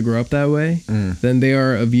didn't have to grow up that way than they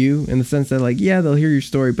are of you, in the sense that like, yeah, they'll hear your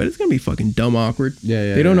story, but it's gonna be fucking dumb awkward.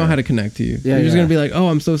 They don't know how to connect to you. You're just gonna be like, oh,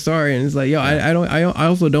 I'm so sorry, and it's like, yo, I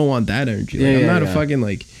also don't want that energy. Like, I'm not a fucking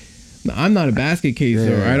like, I'm not a basket case,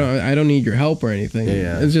 or I don't need your help or anything.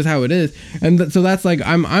 It's just how it is. And so that's like,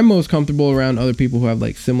 I'm most comfortable around other people who have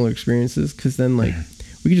like similar experiences, because then like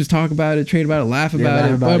we can just talk about it, trade about it, laugh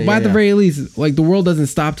about it. But at the very least, like the world doesn't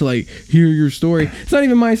stop to like hear your story. It's not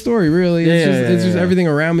even my story, really. It's just everything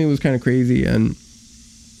around me was kind of crazy. And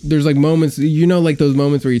there's like moments, you know, like those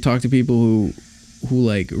moments where you talk to people who who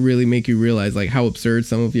like really make you realize like how absurd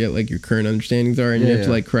some of your current understandings are, and you have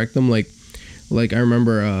to like correct them. Like I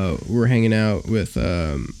remember we were hanging out with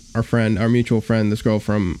our mutual friend, this girl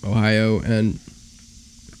from Ohio, and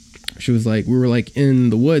she was like, we were like in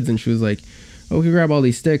the woods, and she was like, oh, we could grab all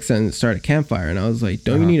these sticks and start a campfire. And I was like,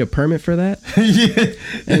 don't you need a permit for that? Yeah.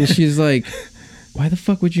 And she's like, why the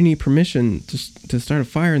fuck would you need permission to start a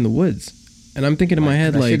fire in the woods? And I'm thinking in my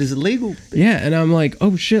head, that like, shit is illegal. Yeah, and I'm like,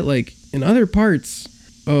 oh shit, like in other parts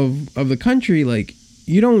of the country, like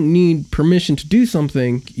you don't need permission to do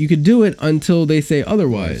something. You could do it until they say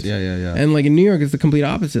otherwise. Yeah. And like in New York, it's the complete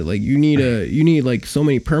opposite. Like you need like so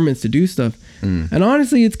many permits to do stuff. And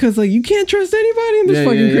honestly, it's because like you can't trust anybody in this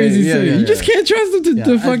fucking crazy city. You just can't trust them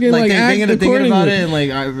to fucking like act accordingly. Thinking about it,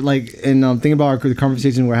 and thinking about the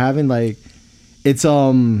conversation we're having, like it's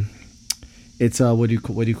what do you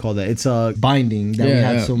call that? It's binding that we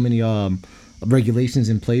have so many regulations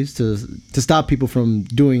in place to stop people from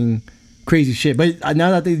doing crazy shit. But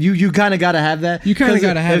now that you kind of gotta have that. You kind of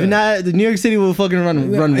gotta have it. If not, the New York City will fucking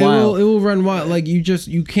run wild. It will run wild. Like you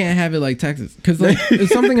can't have it like Texas, because like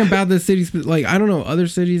there's something about the city. Like I don't know other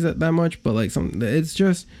cities that much, but like it's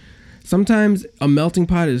just. Sometimes a melting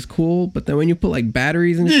pot is cool, but then when you put like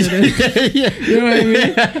batteries and shit in, you know what I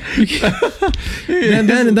mean?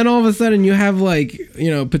 And then all of a sudden you have like,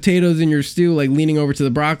 potatoes in your stew, like leaning over to the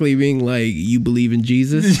broccoli being like, you believe in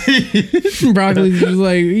Jesus? Broccoli's just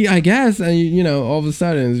like, I guess. And all of a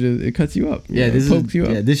sudden it cuts you up. It pokes you up.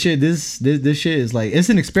 Yeah, this shit is like, it's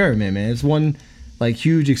an experiment, man. It's one like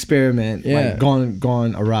huge experiment, like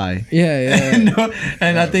gone awry. And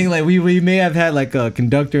I think like we may have had like a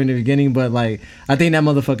conductor in the beginning, but like I think that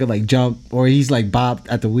motherfucker like jumped, or he's like bopped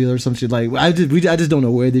at the wheel or some shit. Like I just don't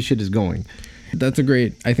know where this shit is going. I think that's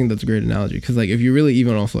a great analogy, because like if you really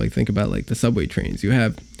even also like think about like the subway trains, you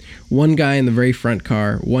have one guy in the very front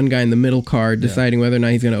car, one guy in the middle car deciding whether or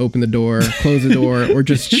not he's going to open the door, close the door, or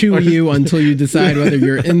just chew you until you decide whether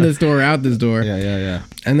you're in this door or out this door. Yeah.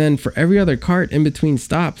 And then for every other cart in between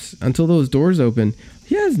stops, until those doors open,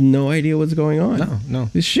 he has no idea what's going on. No.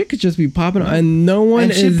 This shit could just be popping off, and no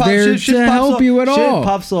one is there to help you at all. Shit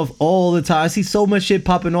pops off all the time. I see so much shit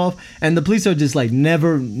popping off, and the police are just like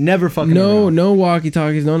never fucking around. No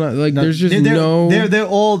walkie-talkies, there's just They're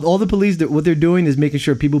all the police. What they're doing is making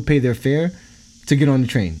sure people pay their fare to get on the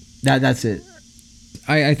train. That's it.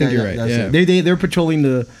 I think you're right. Yeah. They're patrolling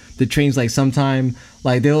the trains. Like sometime,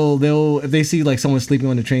 like they'll if they see like someone sleeping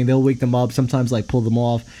on the train, they'll wake them up. Sometimes like pull them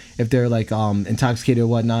off if they're like intoxicated or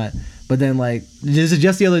whatnot. But then like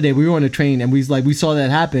just the other day, we were on a train and we saw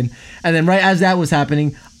that happen. And then right as that was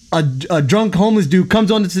happening, a drunk homeless dude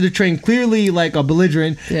comes onto the train, clearly like a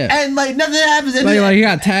belligerent, and like nothing happens. And like he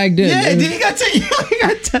got tagged in. Yeah, he got tagged.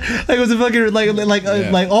 Like it was a fucking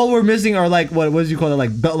like all we're missing are like what do you call it,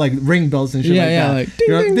 like belt, like ring belts and shit like that. Like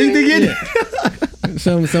ding, ding, ding.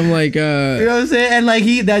 Some like you know what I'm saying? And like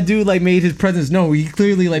that dude like made his presence known. He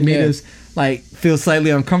clearly like made us like feel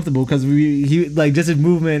slightly uncomfortable, because he like just his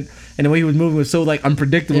movement and the way he was moving was so like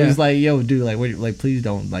unpredictable. He's like, yo dude, like please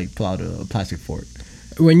don't like pull out a plastic fork.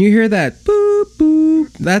 When you hear that boop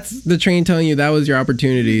boop, that's the train telling you that was your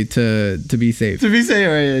opportunity to be safe. To be safe,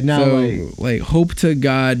 right now. So like hope to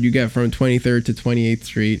God you get from 23rd to 28th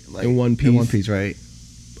Street in one piece. In one piece, right?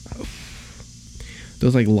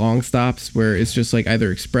 Those like long stops where it's just like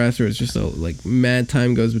either express or it's just a like mad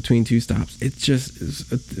time goes between two stops. It's just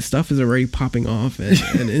stuff is already popping off,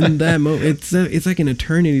 and in that moment it's like an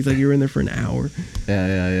eternity. It's like you're in there for an hour.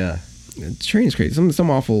 Yeah. The train is crazy. Some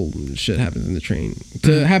awful shit happens in the train.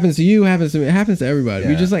 Happens to you. It happens to everybody.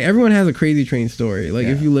 We just like everyone has a crazy train story. Like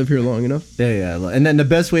if you live here long enough. Yeah. And then the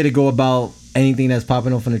best way to go about anything that's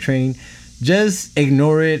popping off on the train, just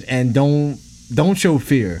ignore it and don't show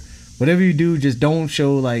fear. Whatever you do, just don't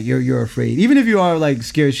show like you're afraid. Even if you are like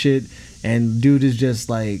scared shit, and dude is just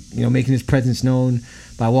like making his presence known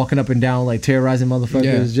by walking up and down like terrorizing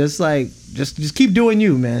motherfuckers. Just keep doing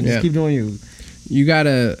you, man. Just keep doing you. You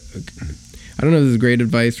gotta. I don't know if this is great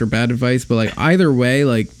advice or bad advice, but like either way,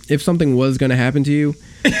 like if something was gonna happen to you,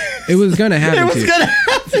 it was gonna happen to you. It was gonna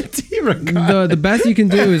happen to you. Regardless. The best you can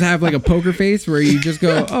do is have like a poker face where you just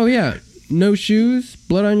go, oh yeah. No shoes,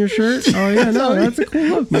 blood on your shirt. Oh yeah, no, that's a cool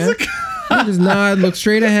look, man. You just nod, look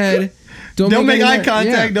straight ahead. Don't make eye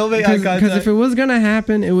contact. Don't make eye contact. Because if it was gonna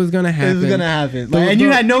happen, it was gonna happen. It was gonna happen. And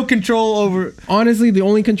you had no control over. Honestly, the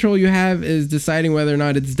only control you have is deciding whether or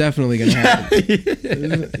not it's definitely gonna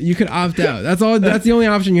happen. You could opt out. That's all. That's the only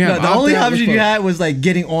option you have. No, the only option you had was like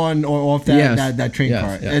getting on or off that train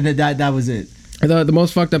car, and that was it. The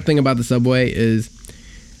most fucked up thing about the subway is,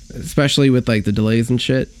 especially with like the delays and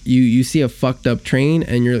shit, you see a fucked up train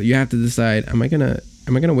and you have to decide, am I gonna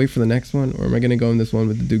am I gonna wait for the next one, or am I gonna go in this one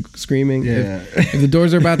with the dude screaming? Yeah. If the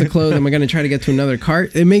doors are about to close, am I gonna try to get to another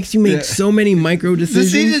cart? It makes you make so many micro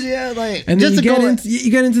decisions. Yeah, like, And then just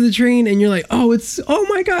you get into the train, and you're like, oh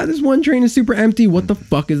my god, this one train is super empty. What the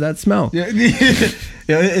fuck is that smell? Yeah,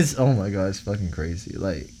 it's, oh my god, it's fucking crazy.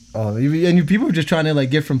 Like, and people are just trying to like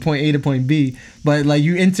get from point A to point B, but like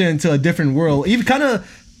you enter into a different world. Even kind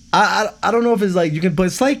of, I don't know if it's like you can, but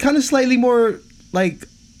it's like kind of slightly more like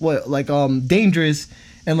dangerous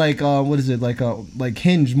and like what is it like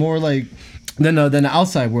Hinge, more like than the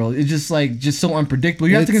outside world. It's just so unpredictable.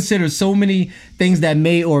 You have to consider so many things that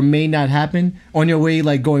may or may not happen on your way,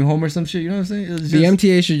 like going home or some shit. You know what I'm saying? The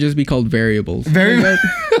MTA should just be called variables. Variable.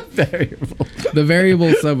 The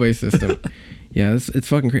variable subway system. Yeah, it's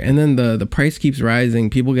fucking crazy. And then the price keeps rising.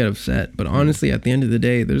 People get upset. But honestly, at the end of the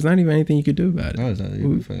day, there's not even anything you could do about it. No, there's nothing you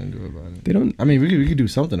can fucking do about it. They don't. I mean, we could do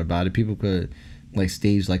something about it. People could like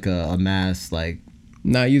stage like a mass like.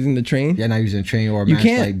 Not using the train. Yeah, not using a train or a mass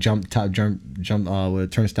like jump with a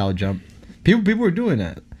turnstile jump. People were doing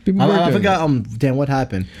that. I forgot. Damn, what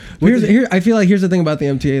happened? I feel like here's the thing about the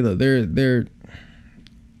MTA though. They're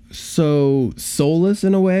so soulless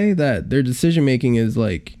in a way that their decision making is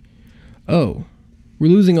like, oh,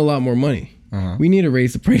 we're losing a lot more money. We need to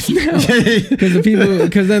raise the price now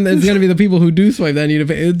because then it's gonna be the people who do swipe that need to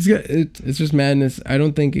pay. It's just madness. I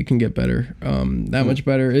don't think it can get better, that much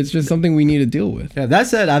better. It's just something we need to deal with. Yeah, that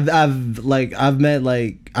said, I've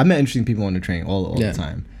met interesting people on the train all the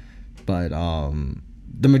time, but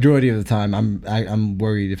the majority of the time I'm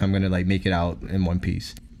worried if I'm gonna like make it out in one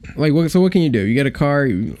piece. Like, what can you do? You get a car.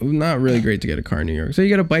 Not really great to get a car in New York. So you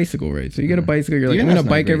get a bicycle, right? So you get a bicycle. You're like, I'm gonna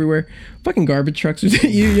bike everywhere. Fucking garbage trucks,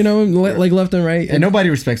 you know, like left and right. And nobody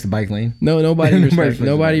respects the bike lane. No, nobody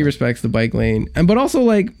respects the bike lane. And but also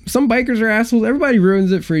like some bikers are assholes. Everybody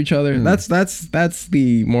ruins it for each other. That's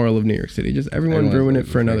the moral of New York City. Just everyone ruin it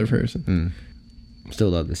for another person.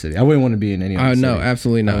 Still love the city. I wouldn't want to be in any other city. No,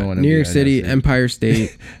 absolutely not. New York City, Empire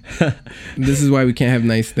State. This is why we can't have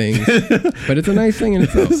nice things. But it's a nice thing in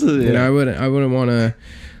itself. You know, I wouldn't want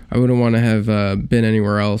to have been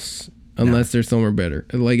anywhere else unless there's somewhere better.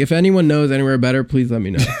 Like if anyone knows anywhere better, please let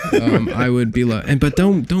me know. I would be but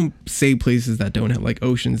don't say places that don't have like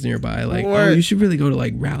oceans nearby. Like you should really go to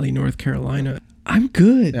like Raleigh, North Carolina. I'm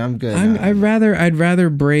good. Yeah, I'm good. I'd rather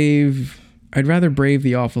brave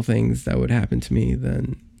the awful things that would happen to me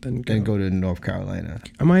than go to North Carolina.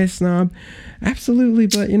 Am I a snob? Absolutely,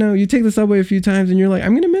 but you know, you take the subway a few times and you're like,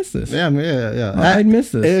 I'm gonna miss this. Yeah. I'd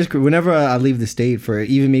miss this. It is cool. Whenever I leave the state for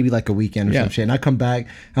even maybe like a weekend or some shit, and I come back,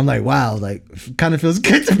 I'm like, wow, like kind of feels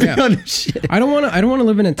good to be on this shit. I don't want to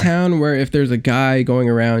live in a town where if there's a guy going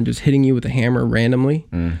around just hitting you with a hammer randomly.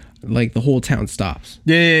 Like the whole town stops.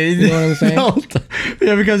 Yeah. You know what I'm saying?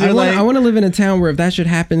 Yeah, because I want to live in a town where if that shit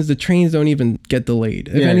happens, the trains don't even get delayed.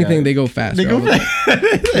 If anything, they go faster. They go fast. You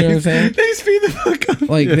know what I'm saying? They speed the fuck up.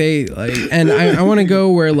 And I want to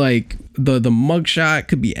go where like the mugshot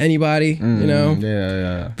could be anybody. You know?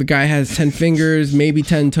 Yeah. The guy has 10 fingers, maybe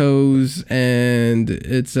 10 toes, and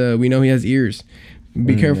it's we know he has ears.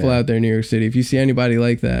 Be careful out there in New York City. If you see anybody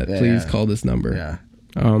like that, please call this number. Yeah.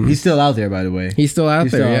 He's still out there, by the way. He's still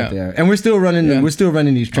out there. And we're still running. Yeah. We're still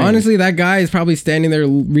running these trains. Honestly, that guy is probably standing there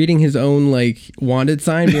reading his own like wanted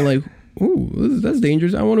sign, being like, "Ooh, that's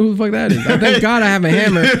dangerous. I wonder who the fuck that is." Thank God I have a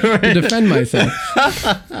hammer to defend myself.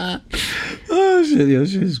 Oh shit! Yo,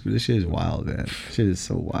 this shit is wild, man. Shit is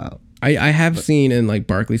so wild. I have seen in like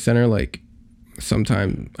Barclays Center like.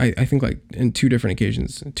 Sometime I think like in 2 different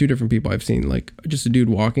occasions, 2 different people I've seen like just a dude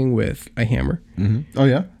walking with a hammer. Oh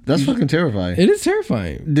yeah, that's fucking terrifying. It is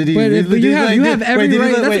terrifying. Did he? But you have every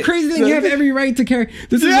right. That's the crazy thing. You have every right to carry.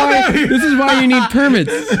 This is why you need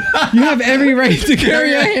permits. You have every right to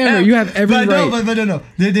carry a hammer. You have every right. No.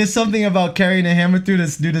 There's something about carrying a hammer through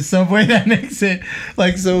the subway that makes it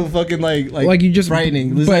like so fucking like you just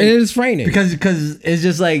frightening. But like, it is frightening because it's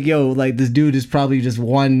just like like this dude is probably just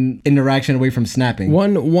one interaction away from snapping.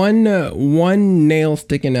 One nail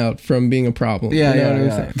sticking out from being a problem. Yeah, you know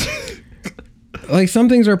what I'm saying? Like some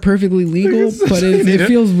things are perfectly legal, but it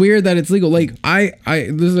feels weird that it's legal. Like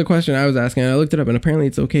this is a question I was asking, and I looked it up, and apparently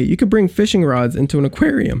it's okay. You could bring fishing rods into an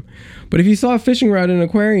aquarium, but if you saw a fishing rod in an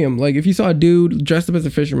aquarium, like if you saw a dude dressed up as a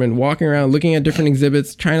fisherman walking around looking at different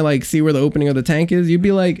exhibits, trying to like see where the opening of the tank is, you'd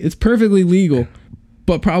be like, it's perfectly legal,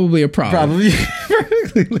 but probably a problem. Probably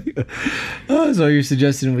perfectly legal. So you're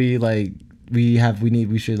suggesting we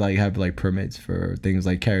should like have like permits for things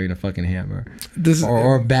like carrying a fucking hammer,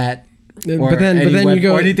 or a bat. Or but then you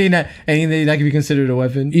go or anything that can be considered a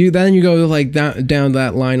weapon. You go like down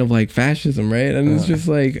that line of like fascism, right? And it's just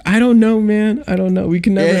like, I don't know, man. I don't know. We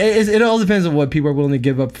can never. It all depends on what people are willing to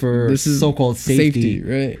give up for This is so-called safety.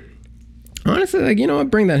 right? Honestly, like, you know what?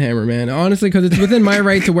 Bring that hammer, man. Honestly, because it's within my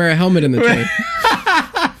right to wear a helmet in the train.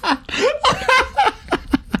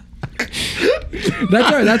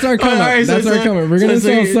 That's our comment. Right, that's our comment. We're gonna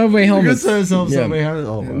sell Subway helmets. Subway helmets.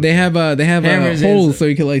 Oh, they have Hammers holes so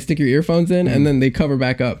you can like stick your earphones in, and then they cover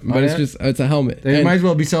back up. But it's a helmet. They might as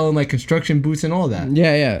well be selling like construction boots and all that.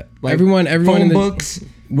 Yeah. Like everyone phone in the books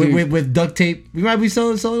with duct tape. We might be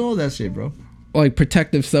selling all that shit, bro. Like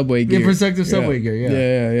protective Subway gear. Yeah, protective Subway gear.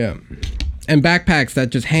 Yeah. And backpacks that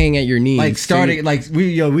just hang at your knees. Like starting, like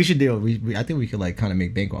we should do. I think we could like kind of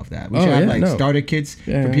make bank off that. We should have like starter kits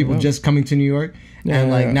for people just coming to New York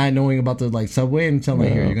and like not knowing about the like Subway and telling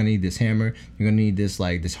like, here, you're gonna need this hammer, you're gonna need this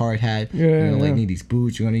like this hard hat, you're gonna like need these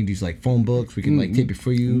boots, you're gonna need these like phone books. We can like tape it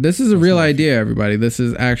for you. This is a real idea, everybody. This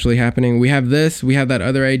is actually happening. We have this. We have that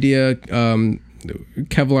other idea.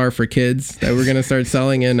 Kevlar for kids that we're gonna start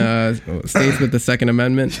selling in states with the Second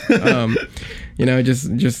Amendment. You know,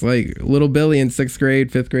 just like little Billy in 6th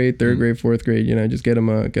grade, 5th grade, 3rd grade, 4th grade. You know, just get him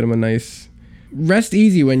a nice. Rest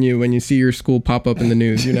easy when you see your school pop up in the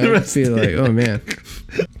news. You know, feel like, oh man.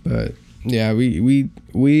 But yeah,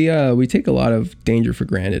 we take a lot of danger for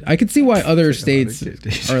granted. I could see why other states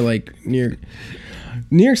are like New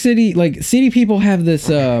York City. Like city people have this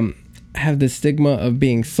stigma of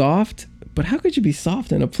being soft. But how could you be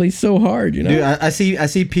soft in a place so hard, you know? Dude, I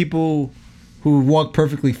see people who walk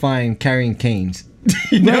perfectly fine carrying canes.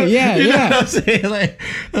 You know? Right, yeah. Know what I'm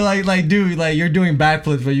saying? Like, dude, like you're doing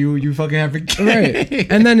backflips, but you fucking have a cane. Right.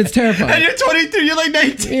 And then it's terrifying. And you're 22, you're like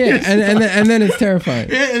 19. Yeah, and then it's terrifying.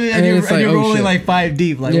 Yeah, and you're rolling like 5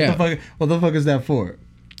 deep. Like, yeah. What the fuck is that for?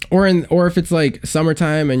 Or if it's like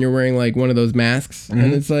summertime and you're wearing like one of those masks,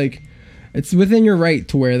 and it's like, it's within your right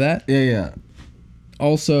to wear that. Yeah.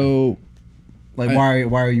 Also, like, why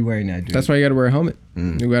are you wearing that, dude? That's why you gotta wear a helmet.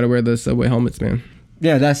 You gotta wear the Subway helmets, man.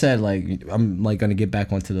 Yeah, that said, like, I'm like gonna get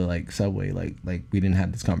back onto the like Subway. Like we didn't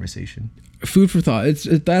have this conversation. Food for thought. That's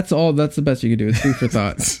the best you can do. It's food for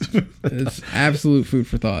thought. It's absolute food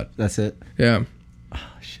for thought. That's it. Yeah. Oh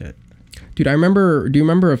shit, dude. Do you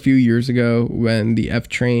remember a few years ago when the F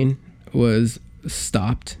train was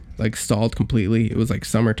stopped? Like stalled completely. It was like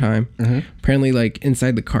summertime. Apparently, like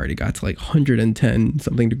inside the cart, it got to like 110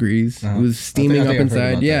 something degrees. It was steaming up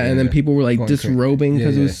inside. Yeah, and then people were like disrobing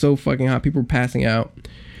because it was so fucking hot. People were passing out.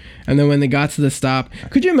 And then when they got to the stop,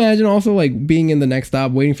 could you imagine also like being in the next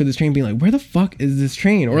stop, waiting for this train, being like, where the fuck is this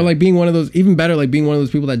train? Or like being one of those, even better, like being one of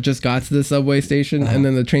those people that just got to the subway station and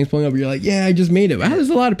then the train's pulling up. You're like, yeah, I just made it. Wow,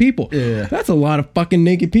 there's a lot of people. Yeah. That's a lot of fucking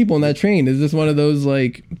naked people in that train. Is this one of those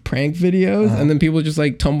like prank videos? And then people just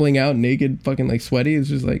like tumbling out naked, fucking like sweaty. It's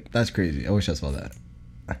just like. That's crazy. I wish I saw that.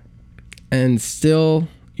 And still,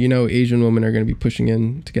 you know, Asian women are going to be pushing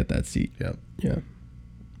in to get that seat. Yep. Yeah.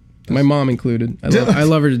 My mom included. I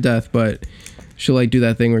love her to death, but she'll like do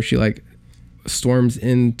that thing where she like storms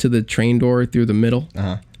into the train door through the middle.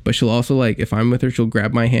 But she'll also like, if I'm with her, she'll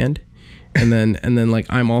grab my hand, and then like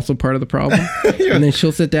I'm also part of the problem. And then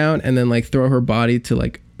she'll sit down and then like throw her body to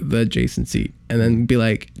like the adjacent seat, and then be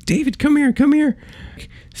like, David, come here.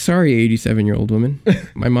 Sorry, 87-year-old woman.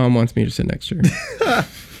 My mom wants me to sit next to her.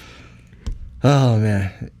 Oh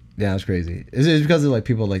man. Yeah, it's crazy. It's because of like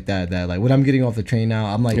people like that like when I'm getting off the train now,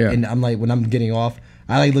 I'm like, and I'm like when I'm getting off,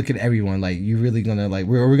 I like look at everyone like, you really gonna like,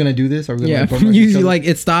 are we gonna do this? Are we gonna like, usually like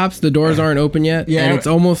it stops, the doors aren't open yet, and it's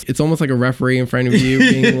almost like a referee in front of you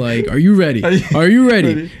being like, are you ready? Are you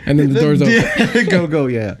ready? And then the doors open. go,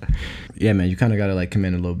 yeah. Yeah, man, you kind of gotta like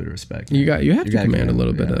command a little bit of respect. Man. You have to command a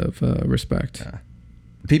little bit of respect. Yeah.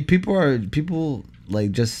 People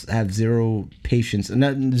like just have zero patience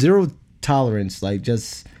and zero tolerance, like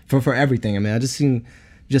just for everything. I mean, I just seen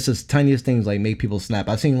just the tiniest things like make people snap.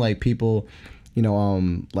 I've seen like people, you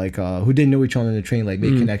know, like who didn't know each other in the train, like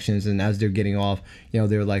make connections, and as they're getting off, you know,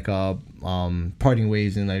 they're like parting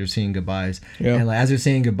ways and like they're saying goodbyes. Yeah. And like as they're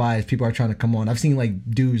saying goodbyes, people are trying to come on. I've seen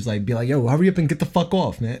like dudes like be like, yo, hurry up and get the fuck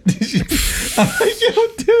off, man. I'm like, yo,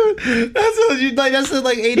 dude, that's a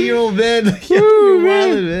like 80-year-old man. Like, yo, you're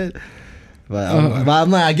wildin', man. But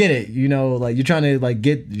I'm like, I get it, you know, like you're trying to like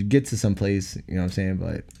get to some place, you know what I'm saying?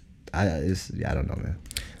 But I don't know, man.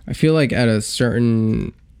 I feel like at a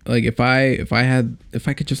certain, like if I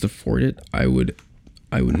could just afford it, I would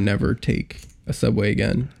never take a subway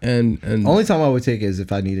again. And only time I would take it is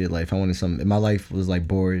if I needed, like if I wanted some, if my life was like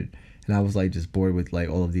bored and I was like just bored with like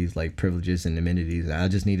all of these like privileges and amenities. I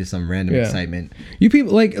just needed some random excitement. You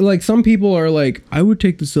people like some people are like, I would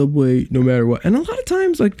take the subway no matter what, and a lot of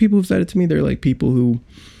times like people have said it to me. They're like people who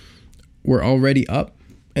were already up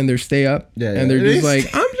and they're stay up, and they're just like,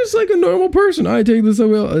 I'm just like a normal person. I take the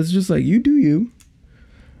subway. It's just like, you do you.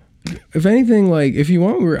 If anything, like if you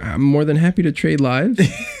want, I'm more than happy to trade lives.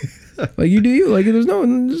 Like you do you. Like it's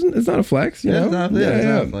not a flex, you know. It's not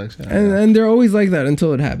a flex. And they're always like that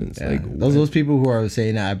until it happens. Yeah. Like those people who are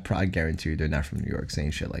saying that, I guarantee you they're not from New York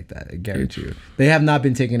saying shit like that. I guarantee you they have not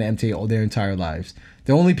been taking the MTA all their entire lives.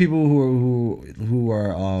 The only people who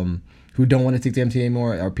don't want to take the MTA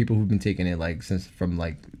anymore are people who've been taking it like since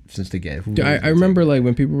the get. I remember like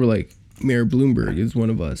when people were like, Mayor Bloomberg is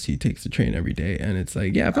one of us. He takes the train every day, and it's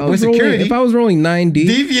like, yeah, if I was rolling 9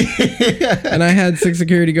 deep, and I had 6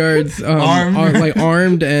 security guards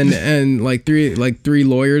armed and like three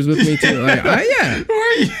lawyers with me too. Like,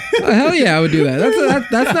 hell yeah, I would do that.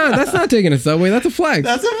 That's not taking a subway. That's a flex.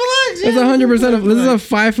 That's a flex. That's 100%. This is a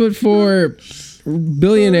 5'4"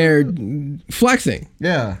 billionaire flexing.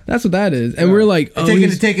 Yeah, that's what that is. And we're like,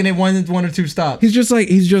 taking it one or two stops. He's just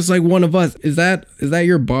like one of us. Is that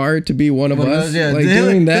your bar to be one of us? Yeah, like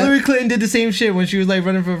doing that. Hillary Clinton did the same shit when she was like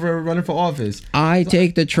running for office. I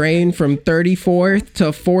take the train from 34th to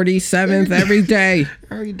 47th every day.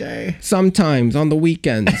 Every day. Sometimes on the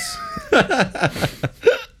weekends.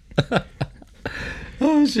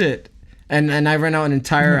 Oh shit! And I rent out an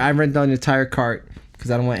entire cart. Because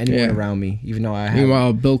I don't want anyone around me, even though I have.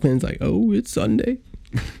 Meanwhile, Bill Clinton's like, oh, it's Sunday.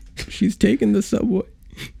 She's taking the subway.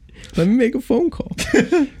 Let me make a phone call.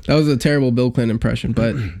 That was a terrible Bill Clinton impression,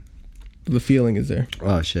 but the feeling is there.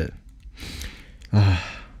 Oh, shit.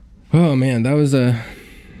 Oh, man, that was a...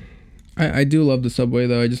 I do love the subway,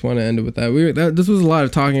 though. I just want to end it with that. This was a lot of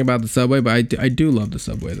talking about the subway, but I do love the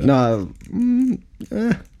subway, though. No.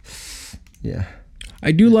 Yeah.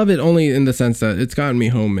 I do love it only in the sense that it's gotten me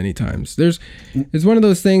home many times. It's one of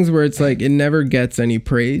those things where it's like it never gets any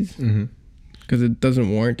praise because it doesn't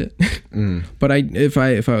warrant it. But if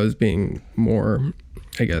I was being more,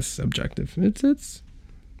 I guess, objective,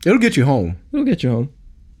 it'll get you home. It'll get you home.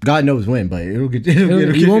 God knows when, but it'll get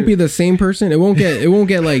you won't be the same person. It won't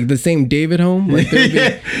get like the same David home. Like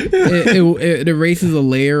it erases a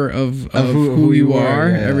layer of who you are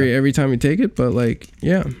every time you take it. But like,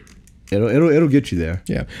 yeah. It'll get you there.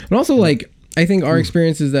 Yeah. And also like I think our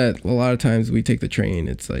experience is that a lot of times we take the train,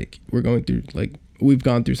 it's like we've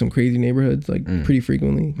gone through some crazy neighborhoods like pretty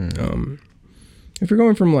frequently. If you're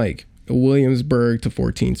going from like Williamsburg to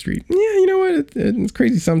 14th Street, yeah, you know what? It's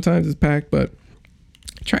crazy sometimes, it's packed, but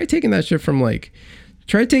try taking that shit from like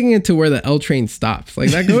try taking it to where the L train stops. Like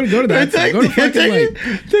that. Go to that. Go to fucking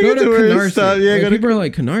go to Canarsie. Yeah, people are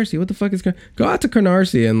like, Canarsie. What the fuck is? Go out to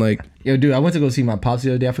Canarsie and like. Yo, dude, I went to go see my pops the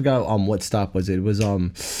other day. I forgot what stop was it. It was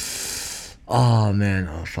oh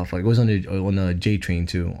man, fuck. It was on the J train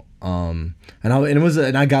too. And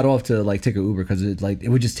I got off to like take an Uber because it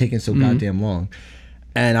was just taking so goddamn long.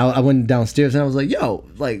 And I went downstairs and I was like, yo,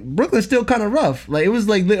 like Brooklyn's still kind of rough. Like it was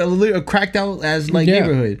like a cracked out as like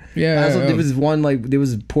neighborhood. Yeah. There was one like there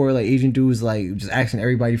was a poor like Asian dude was like just asking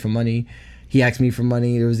everybody for money. He asked me for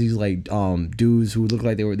money. There was these like dudes who looked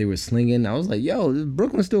like they were slinging. I was like, yo,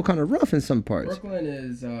 Brooklyn's still kind of rough in some parts. Brooklyn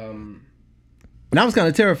is And I was kind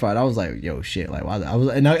of terrified. I was like, "Yo, shit!" Like,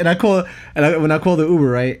 when I called the Uber,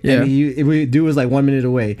 right? Yeah. And dude was like 1 minute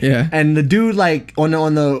away. Yeah. And the dude like on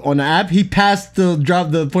the app, he passed the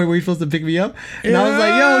point where he's supposed to pick me up. And I was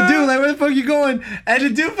like, "Yo, dude, like, where the fuck you going?" And the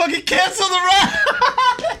dude fucking canceled the ride.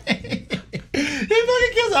 He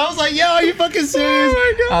fucking canceled. I was like, "Yo, are you fucking serious?" Oh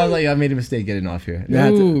my God. I was like, "I made a mistake getting off here."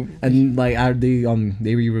 And like they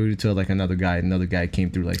rerouted to like another guy. Another guy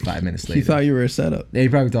came through like 5 minutes later. He thought you were a setup. Yeah, he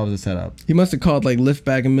probably thought it was a setup. He must have called like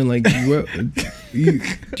Liftback and been like,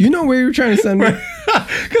 do you know where you're trying to send me?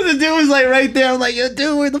 Because the dude was like right there. I'm like, yo,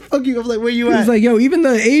 dude, where the fuck you? I was like, where you at? He was like, yo, even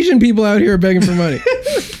the Asian people out here are begging for money.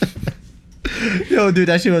 Yo, dude,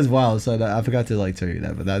 that shit was wild. So I forgot to like tell you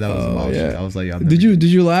that, but that was wild shit. I was like, yo, did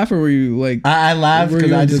you laugh or were you like? I laughed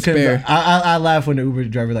because I just couldn't. I laughed when the Uber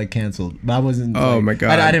driver like canceled, but I wasn't. Oh like, my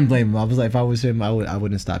God! I didn't blame him. I was like, if I was him, I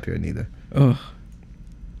wouldn't stop here neither. Oh.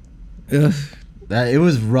 It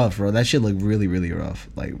was rough, bro. That shit looked really, really rough,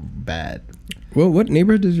 like bad. Well, what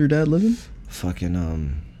neighborhood does your dad live in? Fucking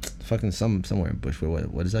somewhere in Bushwick.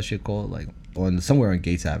 What is that shit called? Like somewhere on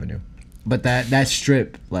Gates Avenue. But that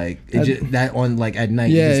strip, like that on like at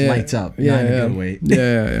night, it just lights up. Not in a good way.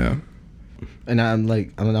 Yeah. And I'm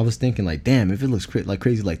like, I was thinking like, damn, if it looks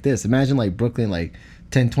crazy like this, imagine like Brooklyn like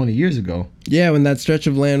 10, 20 years ago. Yeah, when that stretch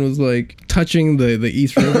of land was like touching the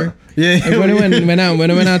East River. Yeah. Like when it went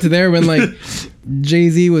out to there, when like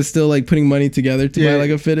Jay-Z was still like putting money together to buy like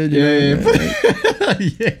a fitted. Yeah.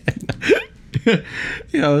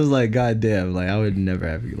 Yeah, I was like, God damn, like I would never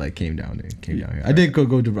have like came down here. I did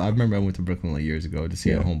go to. I remember I went to Brooklyn like years ago to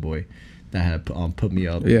see a homeboy that had put me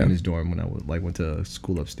up in his dorm when I was like went to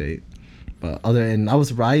school upstate. But I was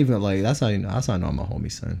surprised. Even like that's how I know I'm a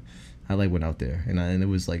homie, son. I like went out there and it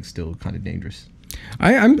was like still kind of dangerous.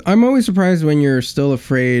 I'm always surprised when you're still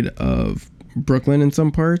afraid of Brooklyn in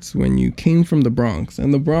some parts when you came from the Bronx,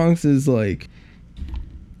 and the Bronx is like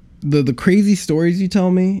the crazy stories you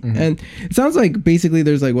tell me, and it sounds like basically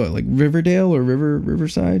there's like what, like Riverdale or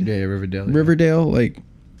Riverside? Yeah, Riverdale. Yeah. Riverdale, like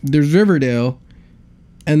there's Riverdale,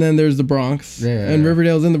 and then there's the Bronx, and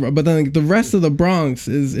Riverdale's in but then like, the rest of the Bronx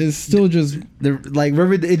is still just like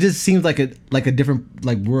Riverdale. It just seems like a different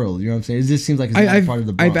like world. You know what I'm saying? It just seems like it's not part of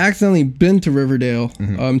the Bronx. I've accidentally been to Riverdale,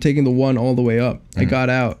 taking the 1 all the way up. I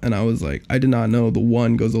got out and I was like, I did not know the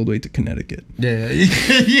 1 goes all the way to Connecticut. Yeah.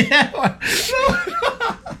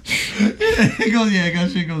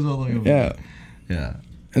 Shit goes all the way over. Yeah.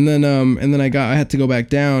 And then I had to go back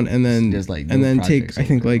down and then like and then take I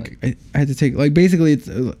think like I had to take like basically it's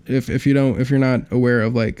if you're not aware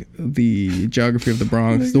of like the geography of the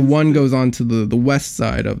Bronx, the 1 goes on to the west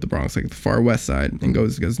side of the Bronx, like the far west side, and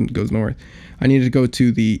goes north. I needed to go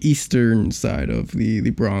to the eastern side of the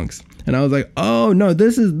Bronx, and I was like, oh no,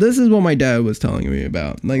 this is what my dad was telling me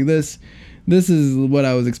about. Like this is what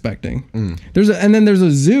I was expecting. There's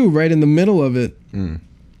a zoo right in the middle of it.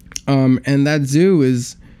 And that zoo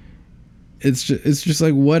is it's just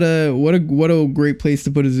like what a great place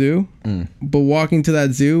to put a zoo. But walking to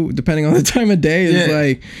that zoo, depending on the time of day, is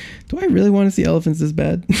like, do I really want to see elephants this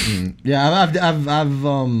bad? Yeah,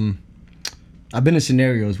 I've been in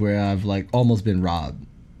scenarios where I've like almost been robbed.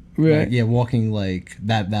 Right. Like, walking like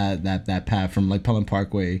that path from like Pelham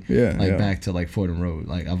Parkway, back to like Fordham Road.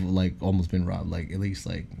 Like I've like almost been robbed like at least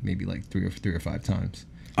like maybe like three or 5 times.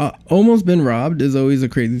 Almost been robbed is always a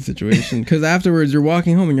crazy situation because afterwards you're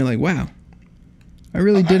walking home and you're like, wow, I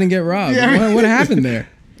really didn't get robbed. What happened there?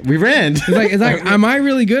 We ran. It's like am I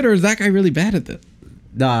really good or is that guy really bad at this?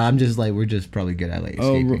 Nah, I'm just like, we're just probably good at like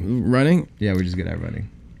escaping. Running? Yeah, we're just good at running.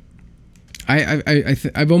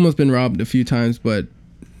 I've almost been robbed a few times, but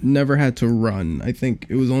never had to run. I think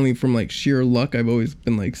it was only from like sheer luck. I've always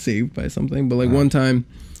been like saved by something. But like one time,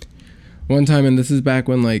 and this is back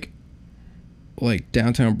when like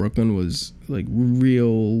downtown Brooklyn was like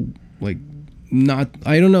real, like not,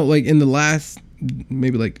 I don't know, like in the last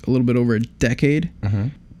maybe like a little bit over a decade,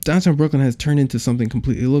 downtown Brooklyn has turned into something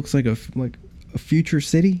completely. It looks like a future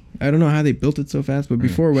city. I don't know how they built it so fast, but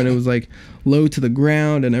before when it was like low to the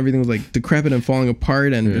ground and everything was like decrepit and falling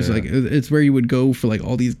apart, and just like it's where you would go for like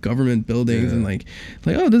all these government buildings and like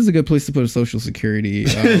oh, this is a good place to put a social security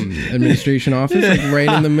administration office, like right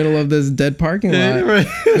in the middle of this dead parking lot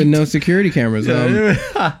with no security cameras.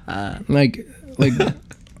 Like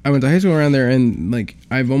I went to high school around there, and like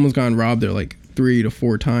I've almost gotten robbed there like 3 to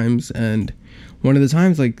 4 times, and one of the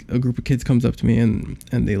times like a group of kids comes up to me and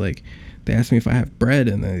they ask me if I have bread,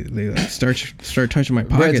 and they like start touching my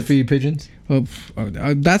pockets. Bread to feed pigeons? Well,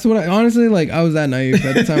 that's what I honestly like. I was that naive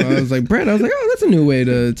at the time. I was like, bread. I was like, oh, that's a new way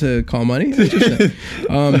to call money. Interesting.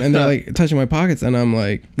 And they're like touching my pockets, and I'm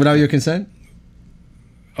like, without your consent?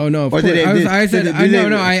 Oh no! Of course.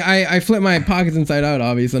 I flipped my pockets inside out,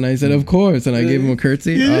 obviously, and I said, "Of course," and I gave them a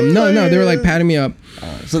curtsy. No, they were like patting me up.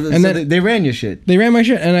 Then they ran your shit. They ran my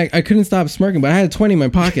shit, and I couldn't stop smirking. But I had a 20 in my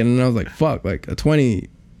pocket, and I was like, "Fuck!" Like a 20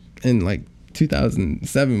 in like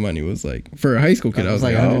 2007 money was like for a high school kid. I was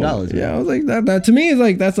like $100. Yeah, I was like that to me is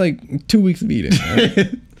like that's like 2 weeks of eating.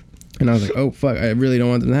 Right? And I was like, oh fuck, I really don't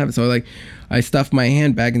want them to have it. So I stuffed my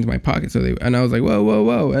hand back into my pocket. And I was like,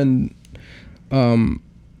 whoa, and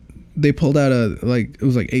they pulled out it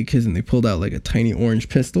was like 8 kids, and they pulled out like a tiny orange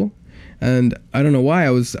pistol. And I don't know why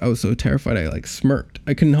I was so terrified. I like smirked.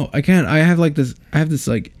 I have this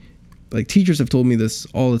teachers have told me this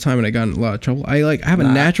all the time, and I got in a lot of trouble. I have a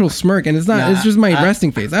natural smirk, and it's just my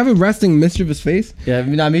resting face. I have a resting mischievous face. Yeah,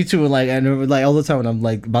 me too. And like all the time when I'm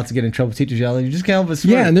like about to get in trouble, teachers yelling, "You just can't help but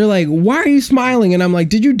smirk." Yeah, and they're like, "Why are you smiling?" And I'm like,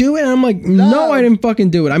 "Did you do it?" And I'm like, "No, I didn't fucking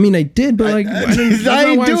do it. I mean, I did, but like, I didn't. That's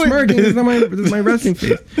not why I'm smirking. It's not my resting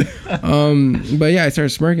face." But yeah, I started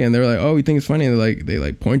smirking, and they were like, "Oh, we think it's funny." And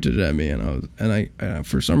they pointed it at me, and I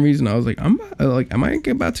for some reason I was like, am I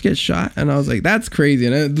about to get shot? And I was like, that's crazy.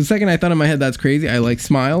 And the second I thought in my head that's crazy, I like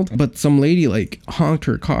smiled, but some lady like honked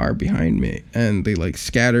her car behind me, and they like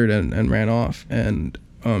scattered and ran off. And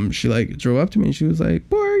she like drove up to me and she was like,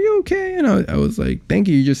 "Boy, are you okay?" And I was like, "Thank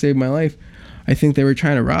you, you just saved my life. I think they were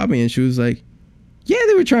trying to rob me." And she was like, "Yeah,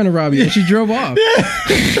 they were trying to rob you." And she drove off.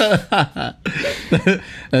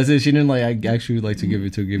 That's it. She didn't like actually like to give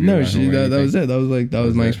you. No, that was it. That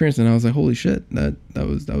was my experience, and I was like, "Holy shit, that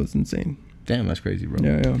was insane." Damn, that's crazy, bro.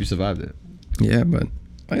 Yeah. You survived it. Yeah, but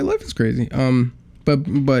my life is crazy.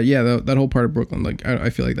 But yeah, that whole part of Brooklyn, like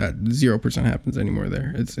I feel like that 0% happens anymore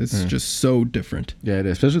there. It's just so different. Yeah, it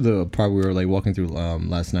is. Especially the part we were like walking through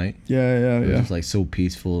last night. Yeah. It was just like so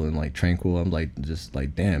peaceful and like tranquil. I'm like just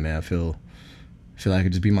like, damn, man, I feel like I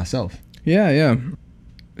could just be myself. Yeah.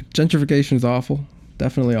 Gentrification is awful.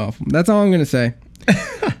 Definitely awful. That's all I'm gonna say.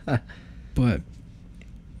 But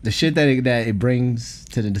the shit that it brings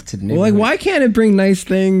to the neighborhood. Well, like, why can't it bring nice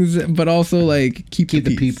things, but also like keep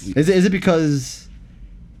the peace? People. Is it because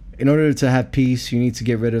in order to have peace, you need to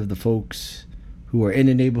get rid of the folks who are in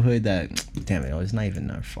the neighborhood that, damn it, it's not even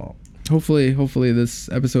their fault. Hopefully this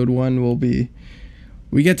episode 1 will be,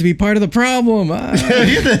 we get to be part of the problem.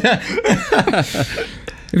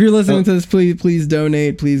 If you're listening to this, please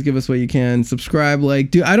donate. Please give us what you can. Subscribe,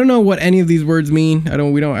 like, dude. I don't know what any of these words mean. I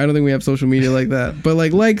don't think we have social media like that. But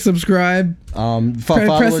like, subscribe.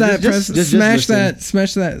 Press that.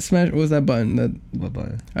 Smash that. What was that button? What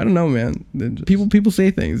button? I don't know, man. People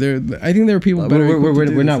say things. I think there are people better.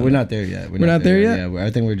 We're not there yet. We're not there yet. Yeah,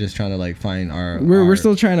 I think we're just trying to like find our. We're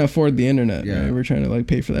still trying to afford the internet. Yeah. Right? We're trying to like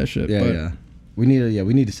pay for that shit. Yeah. We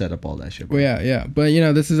need to set up all that shit. Bro. Well, yeah. But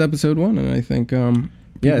this is episode 1, and I think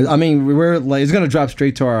yeah, I mean, we're like, it's gonna drop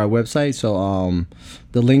straight to our website, so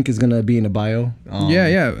the link is gonna be in the bio.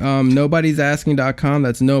 Nobodiesasking.com.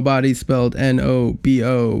 That's nobody spelled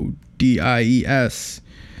NOBODIES.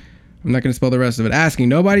 I'm not gonna spell the rest of it.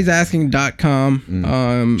 Asking.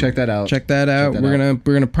 Nobodiesasking.com. Check that out. We're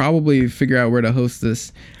gonna probably figure out where to host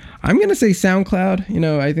this. I'm gonna say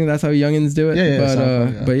SoundCloud. I think that's how youngins do it.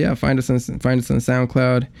 But yeah, find us on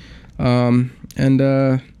SoundCloud,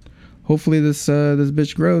 and hopefully this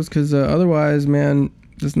bitch grows, because otherwise, man,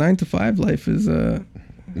 this 9 to 5 life is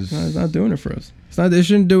it's not doing it for us. It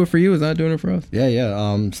shouldn't do it for you. It's not doing it for us.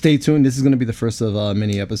 Yeah. Stay tuned. This is gonna be the first of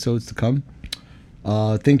many episodes to come.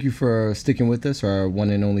 Thank you for sticking with us, our one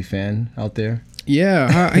and only fan out there.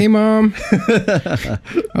 Yeah. Hey, Mom. I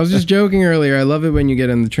was just joking earlier. I love it when you get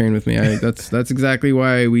on the train with me. That's exactly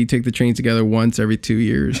why we take the train together once every 2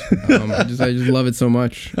 years. I just love it so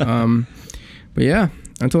much. But yeah.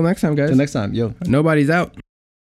 Until next time, guys. Until next time, yo. Nobody's out.